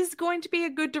is going to be a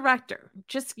good director.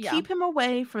 Just keep him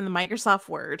away from the Microsoft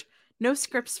Word. No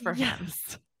scripts for him.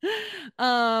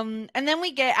 And then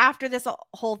we get, after this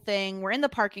whole thing, we're in the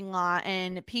parking lot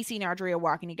and PC and Audrey are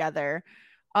walking together.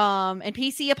 And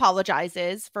PC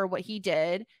apologizes for what he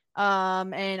did.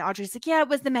 And Audrey's like, yeah, it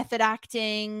was the method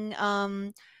acting.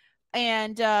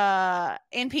 And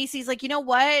PC's like, you know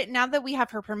what? Now that we have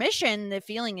her permission, the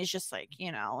feeling is just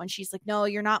and she's like, no,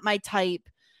 you're not my type.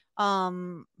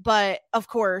 But of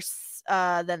course,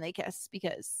 then they kiss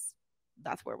because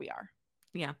that's where we are.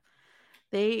 Yeah.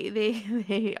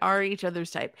 They are each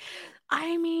other's type.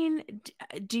 I mean,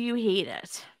 do you hate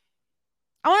it?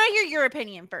 I want to hear your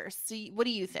opinion first. So what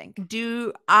do you think?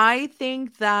 I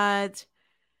think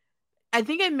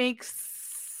it makes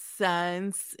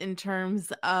sense in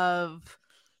terms of,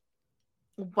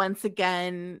 once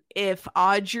again, if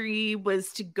Audrey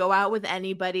was to go out with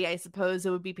anybody, I suppose it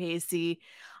would be Pacey.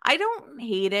 I don't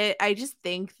hate it. I just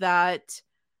think that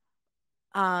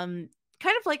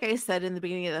kind of like I said in the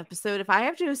beginning of the episode, if I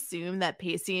have to assume that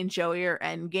Pacey and Joey are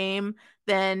endgame,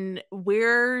 then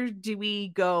where do we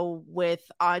go with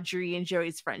Audrey and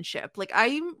Joey's friendship?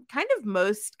 I'm kind of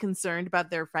most concerned about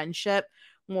their friendship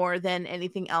more than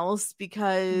anything else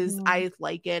because I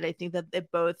like it. I think that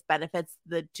it both benefits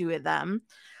the two of them.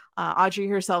 Audrey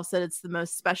herself said it's the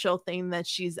most special thing that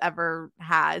she's ever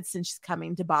had since she's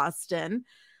coming to Boston.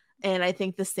 And I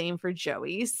think the same for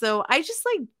Joey. So I just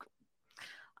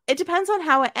it depends on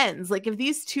how it ends. If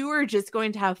these two are just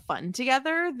going to have fun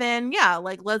together, then yeah,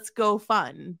 let's go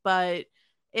fun. But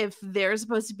if they're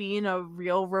supposed to be in a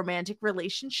real romantic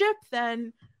relationship,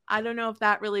 then I don't know if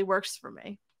that really works for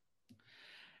me.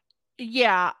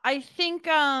 Yeah, I think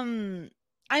I'm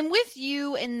with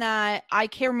you in that I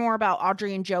care more about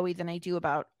Audrey and Joey than I do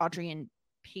about Audrey and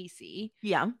Pacey.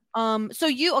 Yeah.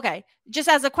 So just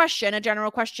as a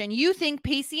general question, you think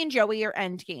Pacey and Joey are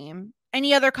endgame?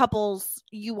 Any other couples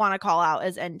you want to call out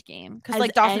as endgame? Because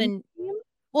Dawson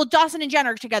and Jen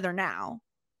are together now.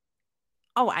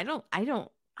 Oh, I don't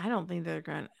I don't think they're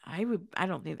going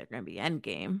to be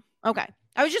Endgame. Okay.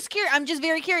 I was just curious. I'm just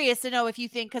very curious to know if you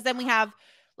think, because then we have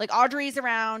like Audrey's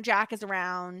around, Jack is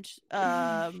around,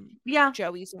 yeah,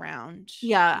 Joey's around.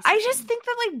 Yeah, I just think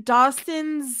that like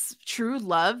Dawson's true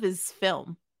love is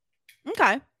film.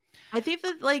 Okay. I think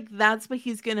that like that's what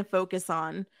he's going to focus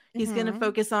on. He's going to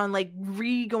focus on like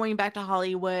going back to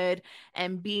Hollywood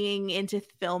and being into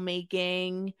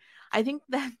filmmaking. I think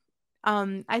that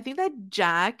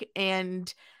Jack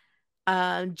and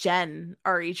Jen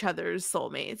are each other's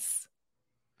soulmates.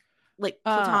 Like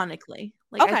platonically.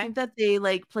 Like okay. I think that they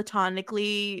like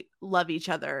platonically love each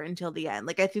other until the end.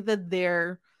 Like I think that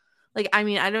they're like, I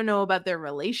mean, I don't know about their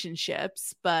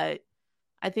relationships, but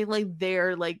I think like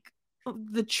they're like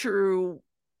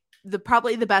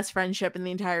probably the best friendship in the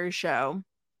entire show.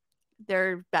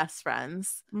 They're best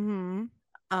friends. Mm-hmm.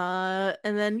 And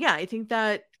then yeah, I think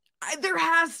that there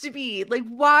has to be like,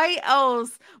 why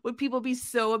else would people be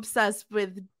so obsessed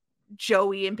with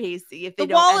Joey and Pacey if they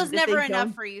the wall is never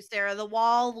enough for you, Sarah? The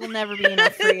wall will never be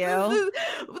enough for you.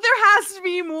 There has to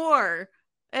be more,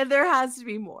 and there has to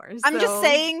be more. I'm just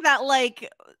saying that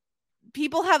like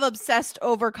people have obsessed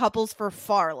over couples for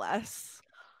far less.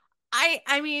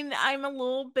 I mean, I'm a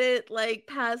little bit like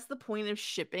past the point of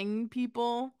shipping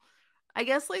people. I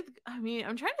guess like, I mean,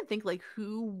 I'm trying to think like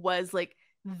who was like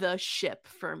the ship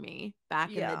for me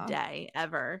back in the day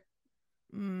ever.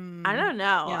 I don't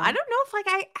know. Yeah. I don't know if like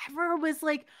I ever was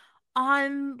like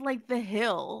on like the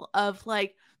hill of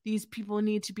like these people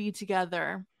need to be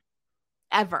together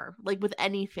ever, like with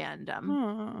any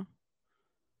fandom. I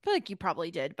feel like you probably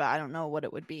did, but I don't know what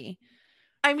it would be.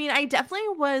 I mean, I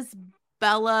definitely was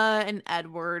Bella and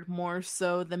Edward more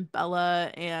so than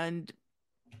Bella and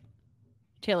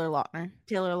Taylor Lautner.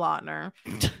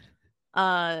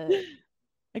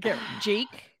 Okay,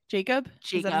 Jacob.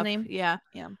 Is that his name? Yeah.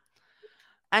 Yeah.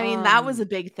 I mean, that was a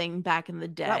big thing back in the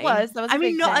day. That was I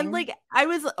mean, no, I'm like, I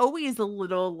was always a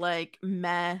little like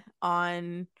meh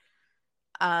on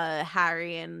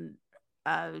Harry and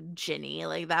Ginny.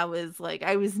 Like that was like,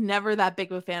 I was never that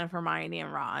big of a fan of Hermione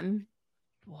and Ron.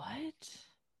 What?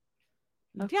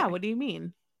 Okay. Yeah, what do you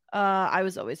mean? I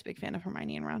was always a big fan of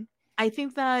Hermione and Ron. I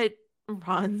think that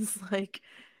Ron's like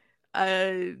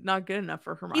not good enough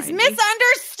for Hermione. He's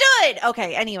misunderstood.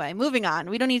 Okay, anyway, moving on.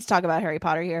 We don't need to talk about Harry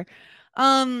Potter here.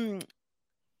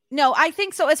 No, I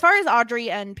think so. As far as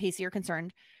Audrey and Pacey are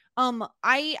concerned,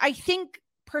 I think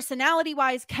personality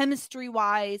wise, chemistry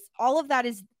wise, all of that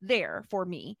is there for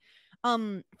me.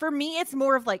 For me, it's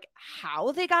more of like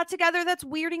how they got together that's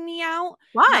weirding me out.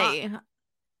 Why?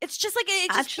 It's just like it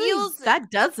just actually feels that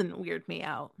doesn't weird me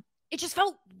out. It just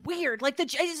felt weird. Like the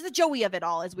Joey of it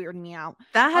all is weirding me out.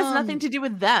 That has nothing to do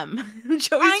with them.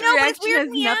 Joey's reaction has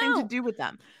nothing to do with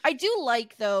them. I do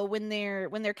like though when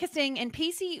they're kissing and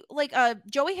Pacey like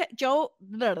Joey, not Joey.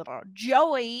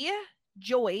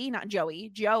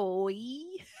 Who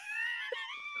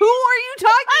are you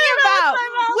talking about?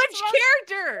 Which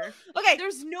character? Okay,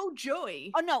 there's no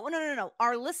Joey. Oh no.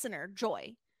 Our listener,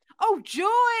 Joy. Oh,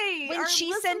 Joy! When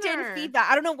she sent in feedback,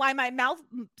 I don't know why my mouth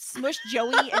smushed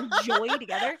Joey and Joy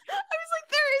together. I was like,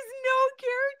 there is no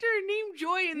character named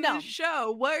Joy in this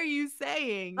show. What are you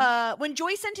saying? When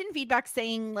Joy sent in feedback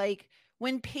saying like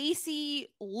when Pacey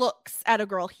looks at a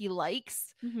girl he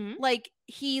likes, like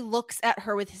he looks at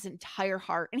her with his entire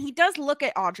heart, and he does look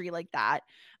at Audrey like that.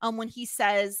 When he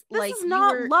says this like is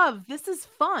not love, this is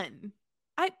fun.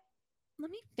 Let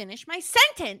me finish my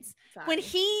sentence. Sorry. When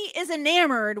he is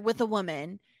enamored with a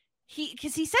woman,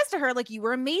 because he says to her, like, you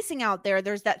were amazing out there.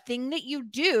 There's that thing that you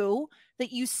do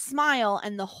that you smile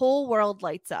and the whole world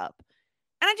lights up.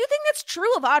 And I do think that's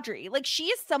true of Audrey. Like, she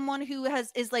is someone who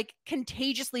is like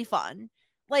contagiously fun.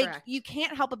 Like, correct. You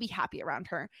can't help but be happy around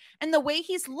her. And the way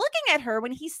he's looking at her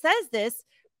when he says this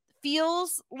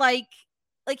feels like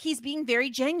he's being very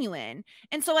genuine.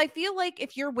 And so I feel like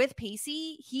if you're with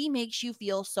Pacey, he makes you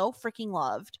feel so freaking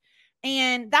loved.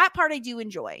 And that part I do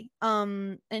enjoy.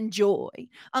 So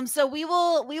we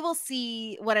will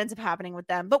see what ends up happening with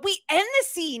them. But we end the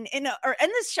scene end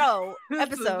this show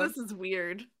episode. This is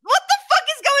weird. What the fuck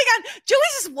is going on?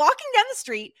 Joey's just walking down the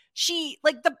street. She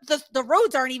like the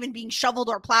roads aren't even being shoveled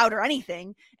or plowed or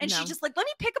anything. And she just like, let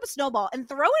me pick up a snowball and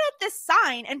throw it at this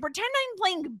sign and pretend I'm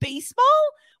playing baseball.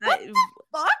 What the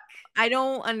fuck? I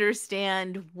don't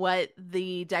understand what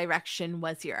the direction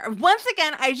was here. Once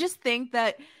again, I just think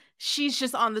that she's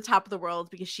just on the top of the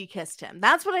world because she kissed him.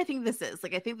 That's what I think this is.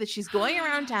 Like, I think that she's going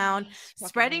around town,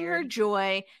 spreading her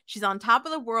joy. She's on top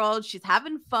of the world. She's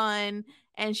having fun.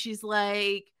 And she's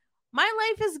like,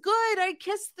 my life is good. I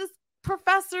kissed this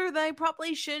professor that I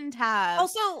probably shouldn't have.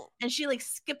 Also, and she like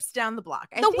skips down the block.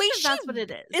 I the think way that's what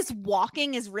it is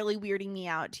walking is really weirding me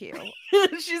out too.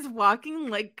 She's walking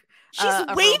like she's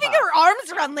a waving robot. her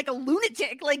arms around like a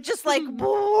lunatic, like just like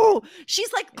whoa.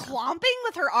 She's like clomping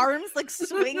with her arms, like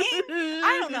swinging.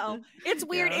 I don't know. It's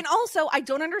weird. Yeah. And also, I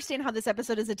don't understand how this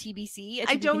episode is a TBC.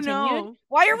 I don't know.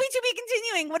 Why are we to be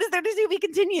continuing? What is there to be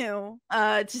continue?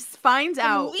 Just find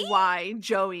out movie? why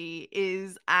Joey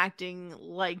is acting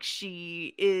like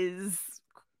she is.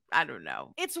 I don't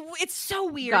know. It's so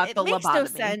weird. Got It the makes no lobotomy.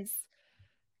 sense.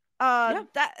 Yeah.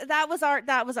 That was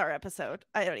our episode.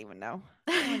 I don't even know.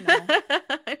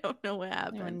 I don't know what I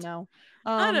don't even happened. know.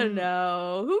 I don't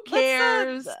know. Who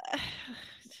cares?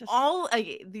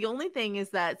 The only thing is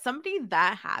that somebody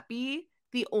that happy,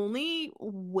 the only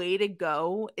way to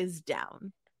go is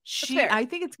down. fair. I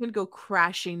think it's gonna go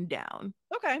crashing down.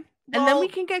 Okay. And then we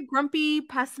can get grumpy,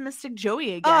 pessimistic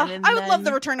Joey again. And I would love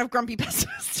the return of grumpy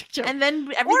pessimistic Joey. And then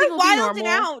everything or will wild be and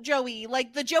normal. out Joey,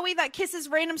 like the Joey that kisses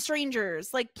random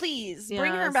strangers. Like, please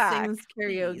bring her Yeah, back. sings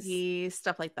karaoke, please.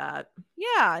 stuff like that.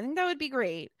 Yeah, I think that would be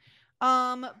great.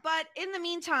 But in the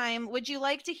meantime, would you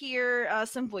like to hear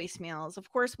some voicemails? Of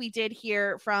course, we did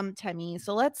hear from Temmie,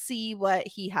 so let's see what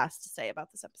he has to say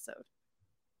about this episode.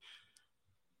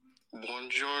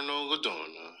 Buongiorno,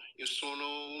 Ladonna. Io sono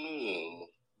un uomo.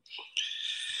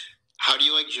 How do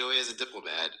you like Joey as a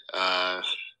diplomat?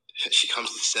 She comes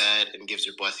to set and gives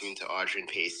her blessing to Audrey and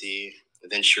Pacey.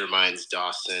 And then she reminds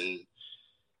Dawson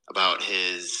about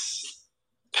his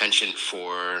penchant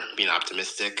for being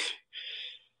optimistic.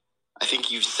 I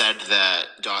think you've said that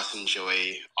Dawson and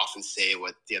Joey often say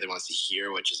what the other wants to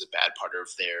hear, which is a bad part of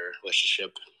their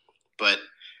relationship. But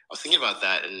I was thinking about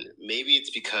that, and maybe it's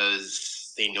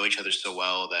because they know each other so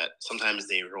well that sometimes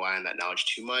they rely on that knowledge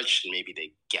too much, and maybe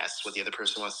they guess what the other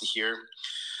person wants to hear.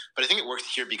 But I think it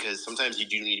works here because sometimes you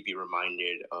do need to be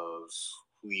reminded of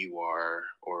who you are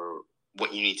or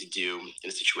what you need to do in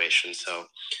a situation. So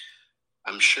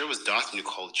I'm sure it was Dawson who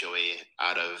called Joey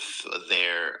out of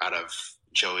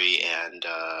Joey and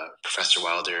Professor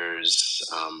Wilder's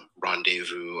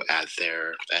rendezvous at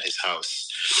his house.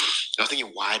 And I was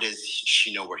thinking, why does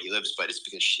she know where he lives? But it's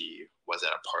because she was at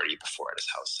a party before at his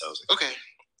house. So I was like, okay,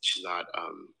 she's not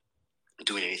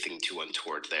doing anything too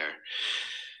untoward there.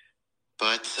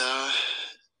 But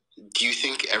do you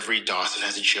think every Dawson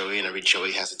has a Joey and every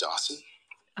Joey has a Dawson?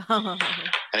 And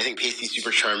I think Pacey's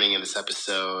super charming in this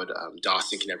episode.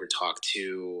 Dawson can never talk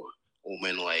to a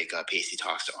woman like Pacey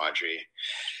talks to Audrey.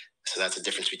 So that's the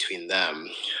difference between them.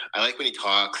 I like when he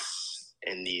talks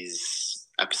in these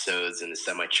episodes and is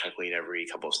semi-chuckling every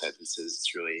couple of sentences.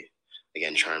 It's really,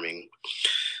 again, charming.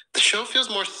 The show feels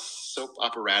more soap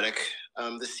operatic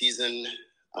this season.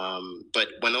 But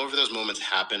whenever those moments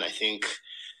happen, I think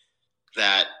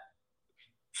that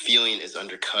feeling is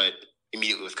undercut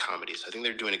immediately with comedy. So I think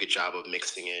they're doing a good job of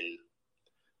mixing in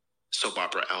soap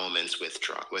opera elements with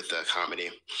comedy.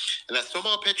 And that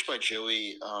snowball pitch by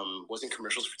Joey was in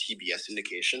commercials for TBS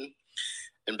syndication.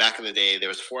 And back in the day, there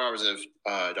was 4 hours of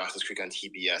Dawson's Creek on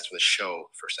TBS when the show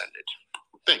first ended.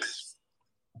 Thanks.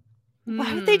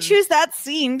 Why would they choose that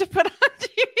scene to put on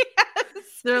TBS?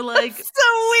 They're like,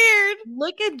 so weird.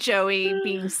 Look at Joey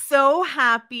being so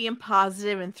happy and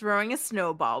positive and throwing a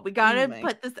snowball. We gotta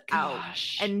put this out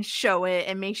and show it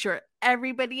and make sure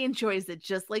everybody enjoys it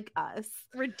just like us.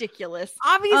 Ridiculous.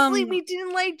 Obviously, we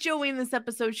didn't like Joey in this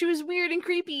episode. She was weird and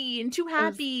creepy and too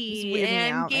happy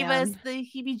and gave us the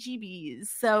heebie-jeebies.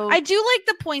 So I do like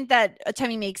the point that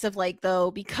Temmie makes of like, though,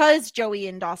 because Joey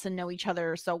and Dawson know each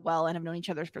other so well and have known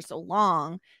each other for so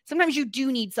long, sometimes you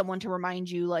do need someone to remind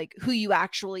you like who you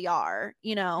actually are,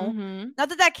 you know? Mm-hmm.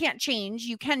 Not that can't change.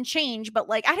 You can change, but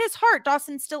like at his heart,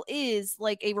 Dawson still is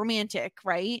like a romantic,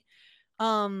 right?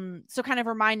 So kind of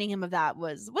reminding him of that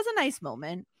was a nice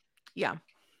moment. Yeah.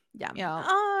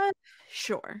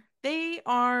 Sure. They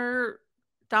are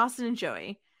Dawson and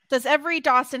Joey. Does every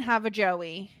Dawson have a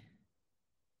Joey?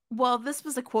 Well, this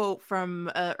was a quote from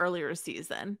earlier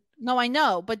season. No, I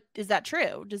know, but is that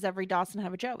true? Does every Dawson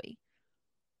have a Joey?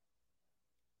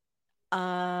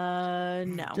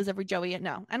 No. Does every Joey?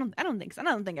 No, I don't think so. I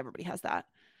don't think everybody has that.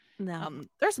 No.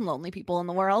 There's some lonely people in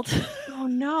the world. Oh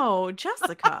no,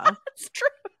 Jessica. It's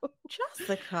true.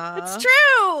 Jessica. It's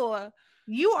true.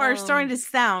 You are starting to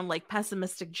sound like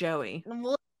pessimistic Joey.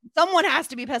 Well, someone has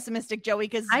to be pessimistic Joey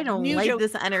because I don't like Joey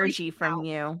this energy from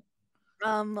you.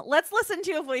 Let's listen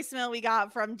to a voicemail we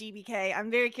got from DBK. I'm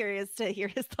very curious to hear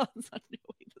his thoughts on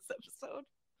Joey this episode.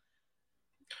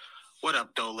 What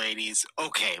up, though, ladies?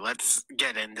 Okay, let's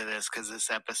get into this because this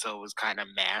episode was kind of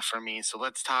meh for me. So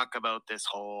let's talk about this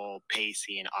whole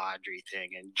Pacey and Audrey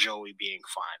thing and Joey being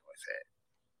fine with it.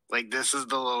 Like, this is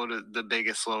the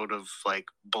biggest load of like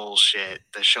bullshit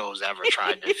the show's ever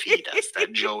tried to feed us,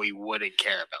 that Joey wouldn't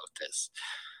care about this.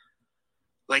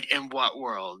 Like, in what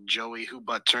world? Joey, who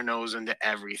butts her nose into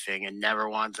everything and never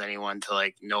wants anyone to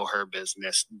like know her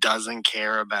business, doesn't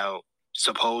care about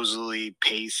supposedly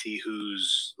Pacey,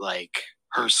 who's like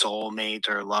her soulmate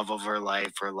or love of her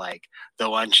life or like the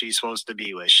one she's supposed to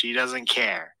be with. She doesn't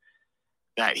care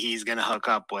that he's gonna hook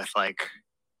up with like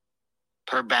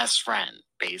her best friend,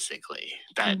 basically,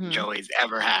 that Joey's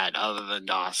ever had other than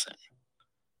Dawson.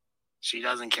 She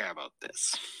doesn't care about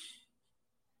this.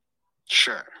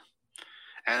 Sure.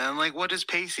 And then, like, what is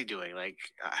Pacey doing? Like,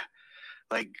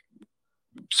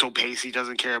 so Pacey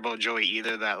doesn't care about Joey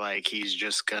either, that, like, he's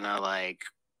just gonna, like,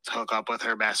 hook up with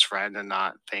her best friend and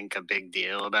not think a big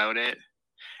deal about it.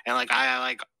 And, like, I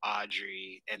like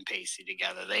Audrey and Pacey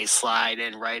together. They slide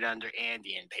in right under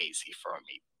Andy and Pacey for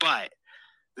me. But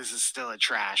this is still a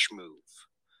trash move.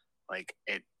 Like,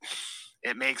 it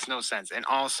makes no sense. And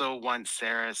also, once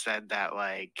Sarah said that,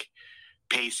 like,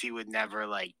 Pacey would never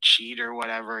like cheat or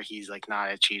whatever, he's like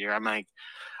not a cheater, I'm like,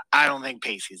 I don't think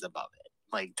Pacey's above it.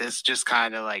 Like, this just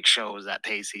kind of like shows that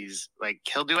Pacey's like,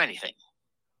 he'll do anything.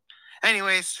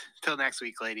 Anyways, till next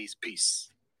week, ladies. Peace.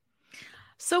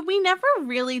 So we never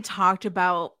really talked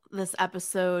about this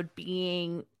episode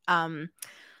being a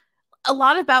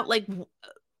lot about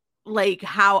like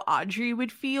how Audrey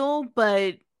would feel,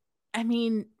 but I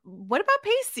mean, what about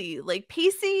Pacey? Like,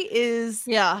 Pacey is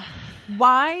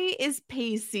why is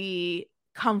Pacey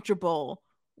comfortable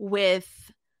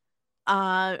with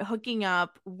hooking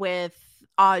up with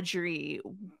Audrey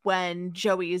when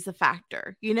Joey is a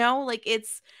factor? You know, like,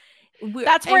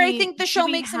 that's where I think the show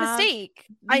makes a mistake.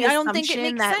 I don't think it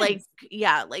makes sense. Like,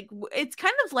 yeah, like, it's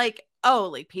kind of like, oh,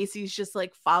 like Pacey's just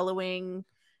like following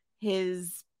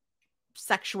his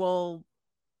sexual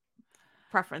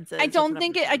preferences. I don't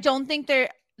think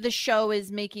the show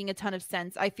is making a ton of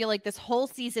sense. I feel like this whole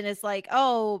season is like,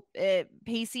 oh,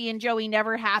 Pacey and Joey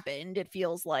never happened, it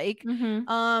feels like.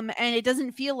 And it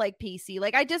doesn't feel like Pacey.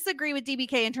 Like, I disagree with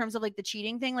DBK in terms of like the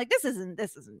cheating thing. Like, this isn't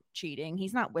cheating.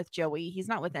 He's not with Joey. He's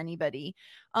not with anybody.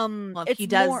 Well, if he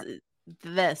does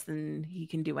this, then he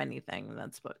can do anything.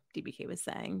 That's what DBK was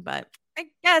saying. But I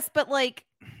guess, but like,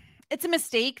 it's a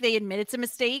mistake. They admit it's a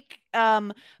mistake.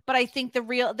 But I think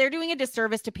they're doing a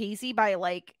disservice to Pacey by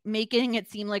like making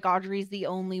it seem like Audrey's the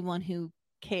only one who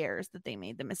cares that they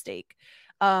made the mistake.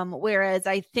 Whereas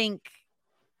I think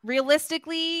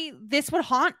realistically, this would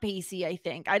haunt Pacey.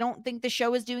 I don't think the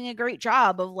show is doing a great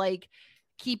job of like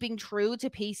keeping true to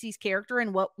Pacey's character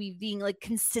and what we've being like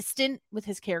consistent with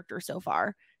his character so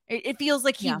far. It feels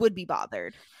like he would be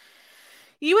bothered.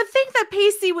 You would think that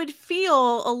Pacey would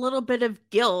feel a little bit of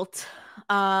guilt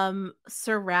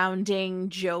surrounding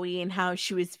Joey and how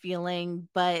she was feeling,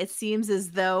 but it seems as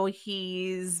though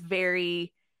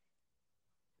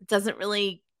doesn't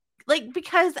really like,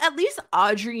 because at least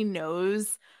Audrey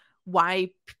knows why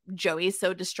Joey's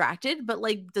so distracted, but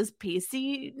like, does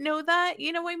Pacey know that?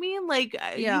 You know what I mean? Like,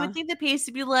 you would think that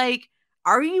Pacey would be like,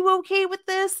 are you okay with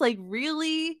this? Like,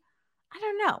 really? I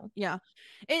don't know. Yeah.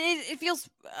 It feels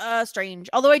strange.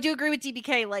 Although I do agree with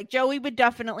DBK, like Joey would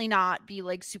definitely not be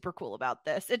like super cool about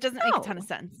this. It doesn't make a ton of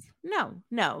sense.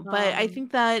 No. But I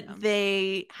think that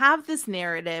they have this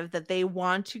narrative that they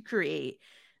want to create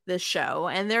this show,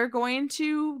 and they're going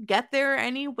to get there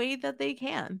any way that they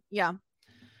can. Yeah.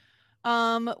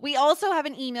 We also have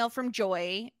an email from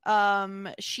Joy.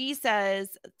 She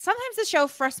says, sometimes the show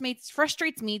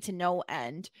frustrates me to no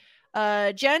end.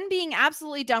 Jen being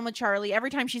absolutely done with Charlie every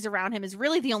time she's around him is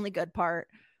really the only good part.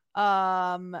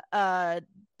 But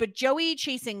Joey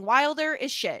chasing Wilder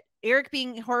is shit. Eric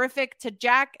being horrific to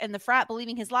Jack and the frat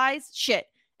believing his lies, shit.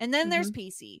 And then there's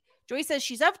Pacey. Joy says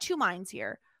she's of two minds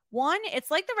here. One,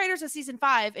 it's like the writers of season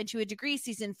 5 and to a degree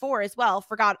season 4 as well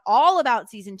forgot all about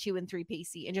season 2 and 3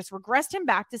 Pacey and just regressed him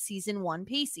back to season 1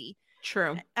 Pacey.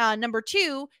 True. Number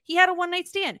 2, he had a one-night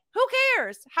stand. Who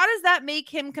cares? How does that make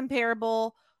him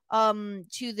comparable to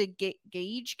the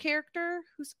Gage character?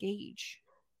 Who's Gage?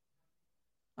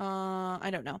 I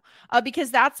don't know. Because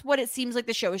that's what it seems like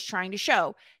the show is trying to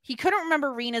show. He couldn't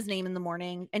remember Rena's name in the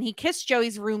morning, and he kissed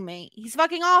Joey's roommate. He's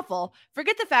fucking awful.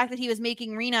 Forget the fact that he was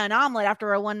making Rena an omelet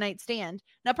after a one-night stand.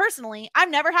 Now, personally,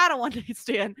 I've never had a one-night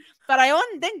stand, but I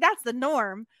don't think that's the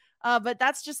norm. But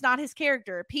that's just not his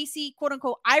character. PC, quote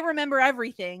unquote, I remember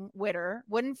everything, Witter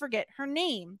wouldn't forget her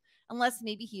name. Unless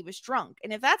maybe he was drunk.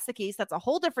 And if that's the case, that's a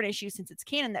whole different issue since it's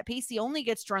canon that Pacey only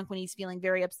gets drunk when he's feeling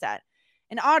very upset.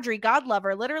 And Audrey, God love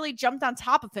her, literally jumped on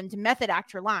top of him to method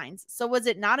act her lines. So was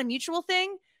it not a mutual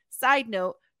thing? Side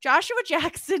note, Joshua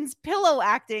Jackson's pillow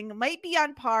acting might be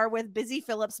on par with Busy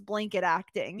Phillips' blanket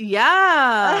acting.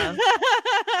 Yeah.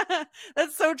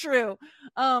 That's so true.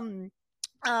 And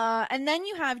then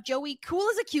you have Joey, cool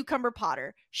as a cucumber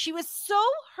Potter. She was so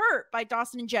hurt by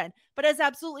Dawson and Jen, but has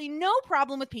absolutely no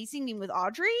problem with Pacey being with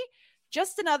Audrey.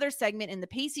 Just another segment in the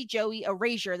Pacey Joey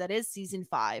erasure that is season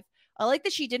 5. I like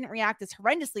that she didn't react as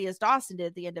horrendously as Dawson did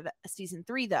at the end of season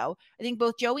 3, though. I think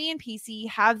both Joey and Pacey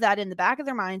have that in the back of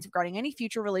their minds regarding any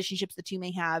future relationships the two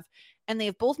may have, and they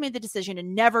have both made the decision to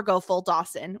never go full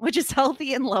Dawson, which is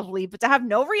healthy and lovely, but to have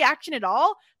no reaction at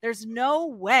all, there's no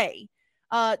way.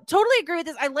 Totally agree with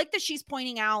this. I like that she's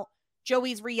pointing out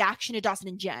Joey's reaction to Dawson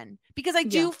and Jen, because I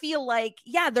do feel like,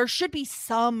 there should be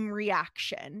some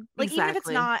reaction. Like, even if it's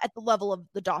not at the level of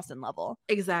the Dawson level.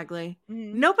 Exactly.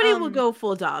 Mm-hmm. Nobody will go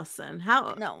full Dawson.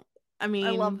 How? No. I mean,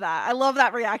 I love that. I love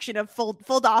that reaction of full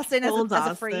Dawson as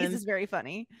a phrase is very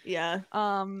funny. Yeah.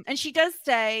 And she does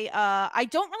say, I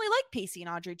don't really like Pacey and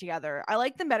Audrey together. I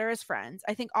like them better as friends.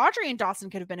 I think Audrey and Dawson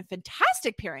could have been a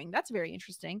fantastic pairing. That's very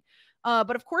interesting.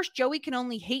 But of course, Joey can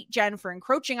only hate Jen for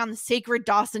encroaching on the sacred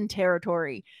Dawson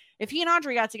territory. If he and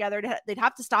Audrey got together, they'd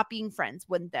have to stop being friends,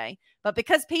 wouldn't they? But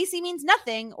because Pacey means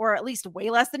nothing, or at least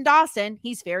way less than Dawson,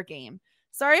 he's fair game.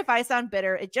 Sorry if I sound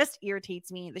bitter. It just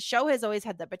irritates me. The show has always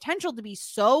had the potential to be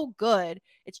so good.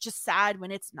 It's just sad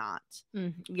when it's not.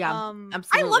 Absolutely.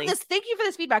 I love this. Thank you for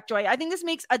this feedback, Joy. I think this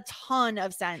makes a ton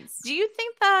of sense. Do you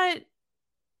think that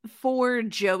for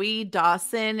Joey,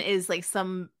 Dawson is like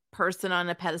some person on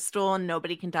a pedestal and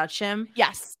nobody can touch him?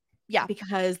 Yes. Yeah.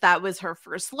 Because that was her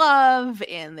first love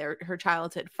and her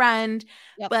childhood friend.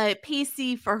 Yep. But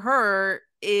Pacey for her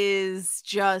is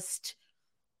just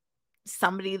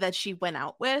somebody that she went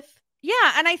out with.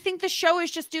 Yeah. And I think the show is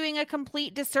just doing a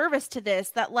complete disservice to this,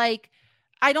 that like,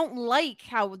 I don't like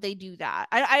how they do that.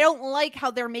 I don't like how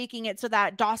they're making it so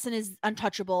that Dawson is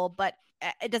untouchable, but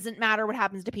it doesn't matter what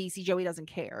happens to Pacey. Joey doesn't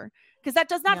care, because that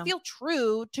does not feel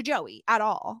true to Joey at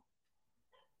all.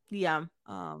 Yeah.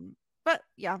 But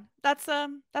yeah, that's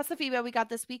the feedback we got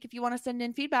this week. If you want to send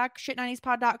in feedback,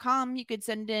 shit90spod.com. You could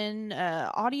send in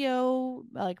audio,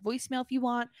 like voicemail if you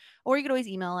want, or you could always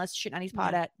email us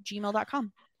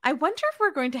shit90spod@gmail.com. I wonder if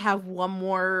we're going to have one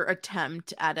more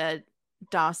attempt at a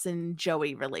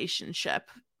Dawson-Joey relationship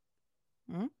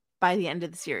by the end of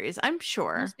the series. I'm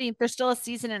sure. There's still a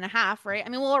season and a half, right? I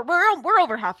mean, we're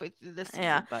over halfway through this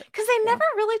season, but because they never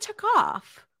really took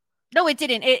off. No, it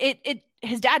didn't. It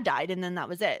his dad died, and then that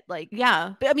was it. Like,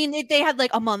 yeah. But I mean, they had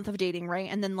like a month of dating, right?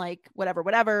 And then like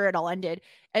whatever, it all ended,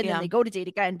 and then they go to date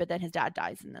again, but then his dad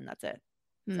dies, and then that's it.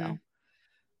 So,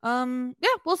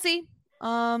 we'll see.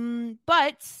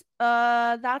 But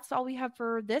that's all we have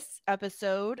for this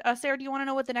episode. Sarah, do you want to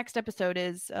know what the next episode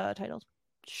is titled?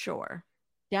 Sure.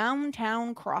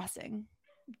 Downtown Crossing.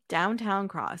 Downtown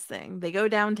Crossing. They go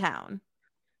downtown.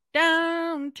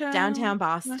 Downtown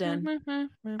Boston.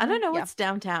 I don't know what's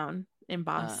downtown in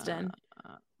Boston.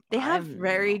 They have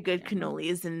very good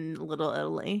cannolis in Little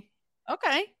Italy.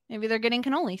 Okay. Maybe they're getting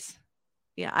cannolis.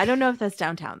 Yeah. I don't know if that's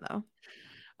downtown though.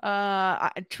 I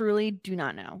truly do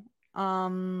not know.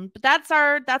 But that's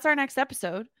our next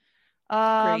episode.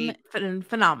 Great.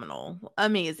 Phenomenal.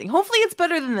 Amazing. Hopefully it's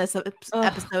better than this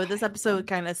episode. This episode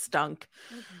kind of stunk.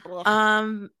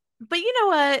 But you know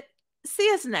what?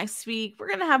 See us next week. We're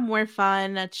gonna have more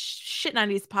fun at Shit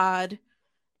 90s Pod,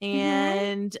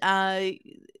 and I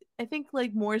think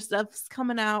like more stuff's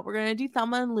coming out. We're gonna do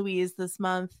Thelma and Louise this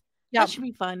month. That should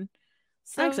be fun.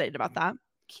 So I'm excited about that.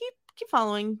 Keep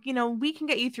following. You know, we can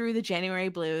get you through the January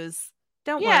blues.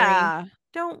 Don't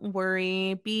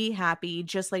worry. Be happy,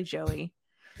 just like Joey.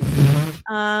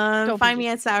 Find me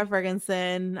at Sarah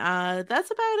Ferguson. That's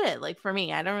about it. Like for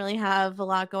me, I don't really have a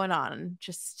lot going on.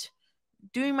 Just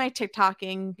doing my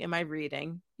TikToking and my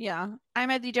reading. Yeah.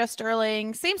 I'm at the Jess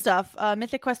Sterling. Same stuff.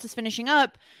 Mythic Quest is finishing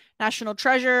up. National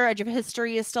Treasure, Edge of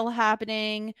History is still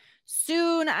happening.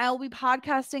 Soon I'll be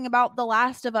podcasting about The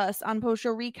Last of Us on post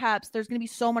show recaps. There's going to be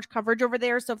so much coverage over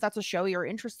there. So if that's a show you're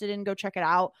interested in, go check it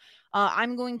out.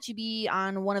 I'm going to be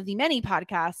on one of the many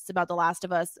podcasts about The Last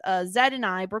of Us. Zed and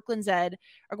I, Brooklyn Zed,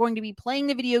 are going to be playing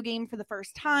the video game for the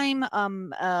first time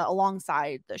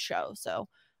alongside the show. So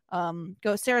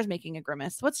go. Sarah's making a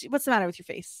grimace. What's the matter with your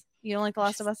face? You don't like The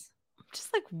Last of Us?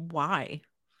 Just like, why?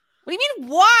 What do you mean,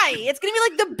 why? It's going to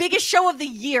be like the biggest show of the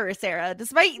year, Sarah,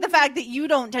 despite the fact that you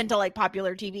don't tend to like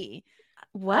popular TV.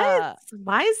 What?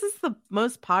 Why is this the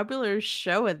most popular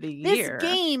show of the year?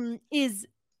 This game is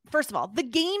first of all, the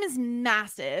game is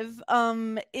massive.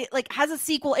 It like has a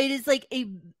sequel. It is like a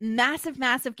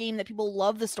massive game that people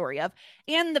love the story of,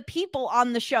 and the people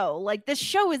on the show. Like this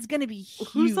show is going to be huge.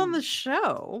 Who's on the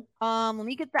show? Let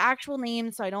me get the actual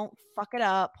name so I don't fuck it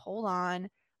up. Hold on.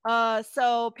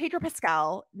 So Pedro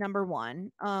Pascal, number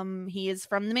 1. He is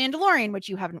from The Mandalorian, which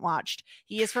you haven't watched.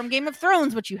 He is from Game of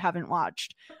Thrones, which you haven't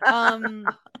watched.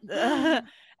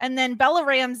 And then Bella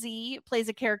Ramsey plays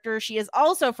a character. She is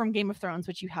also from Game of Thrones,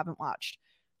 which you haven't watched.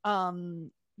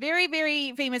 Very,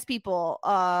 very famous people.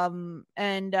 And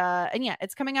yeah,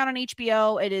 it's coming out on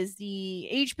HBO. It is the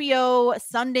HBO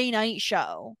Sunday night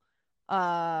show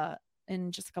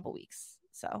in just a couple weeks.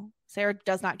 So Sarah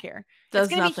does not care.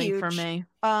 Does nothing for me.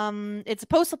 It's a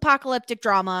post-apocalyptic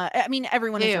drama. I mean,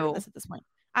 everyone has heard of this at this point.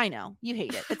 I know you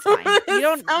hate it. It's fine. You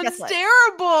don't. Sounds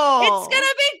terrible. It's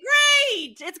gonna be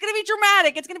great. It's gonna be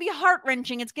dramatic. It's gonna be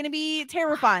heart-wrenching. It's gonna be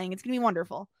terrifying. It's gonna be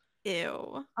wonderful. Ew.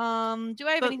 Do I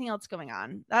have anything else going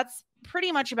on? That's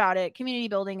pretty much about it. Community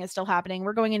building is still happening.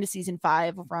 We're going into season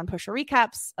 5 over on Pusher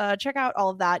Recaps. Check out all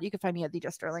of that. You can find me at the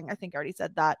Just Sterling. I think I already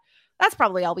said that. That's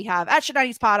probably all we have. At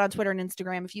Shit90s Pod on Twitter and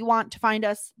Instagram. If you want to find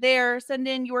us there, send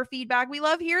in your feedback. We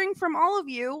love hearing from all of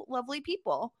you lovely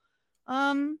people.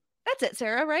 That's it,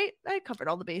 Sarah, right? I covered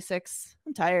all the basics.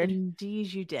 I'm tired.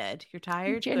 Indeed you did. You're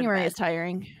tired? January is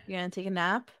tiring. You gonna take a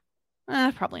nap?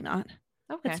 Probably not.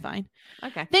 Okay. It's fine.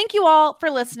 Okay. Thank you all for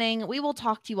listening. We will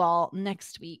talk to you all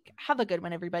next week. Have a good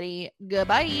one, everybody.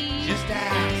 Goodbye. Just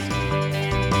ask.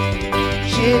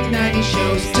 Shit 90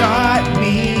 shows taught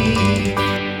me.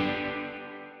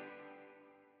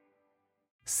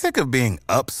 Sick of being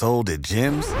upsold at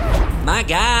gyms? My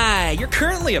guy, you're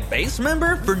currently a base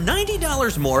member? For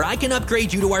 $90 more, I can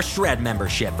upgrade you to our Shred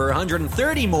membership. For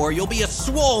 $130 more, you'll be a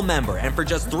Swole member. And for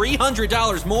just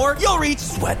 $300 more, you'll reach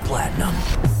Sweat Platinum.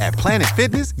 At Planet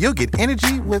Fitness, you'll get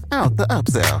energy without the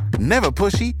upsell. Never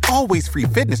pushy, always free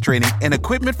fitness training and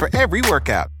equipment for every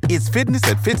workout. It's fitness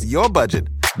that fits your budget.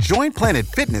 Join Planet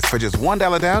Fitness for just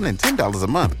 $1 down and $10 a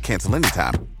month. Cancel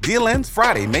anytime. Deal ends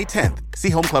Friday, May 10th. See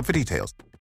Home Club for details.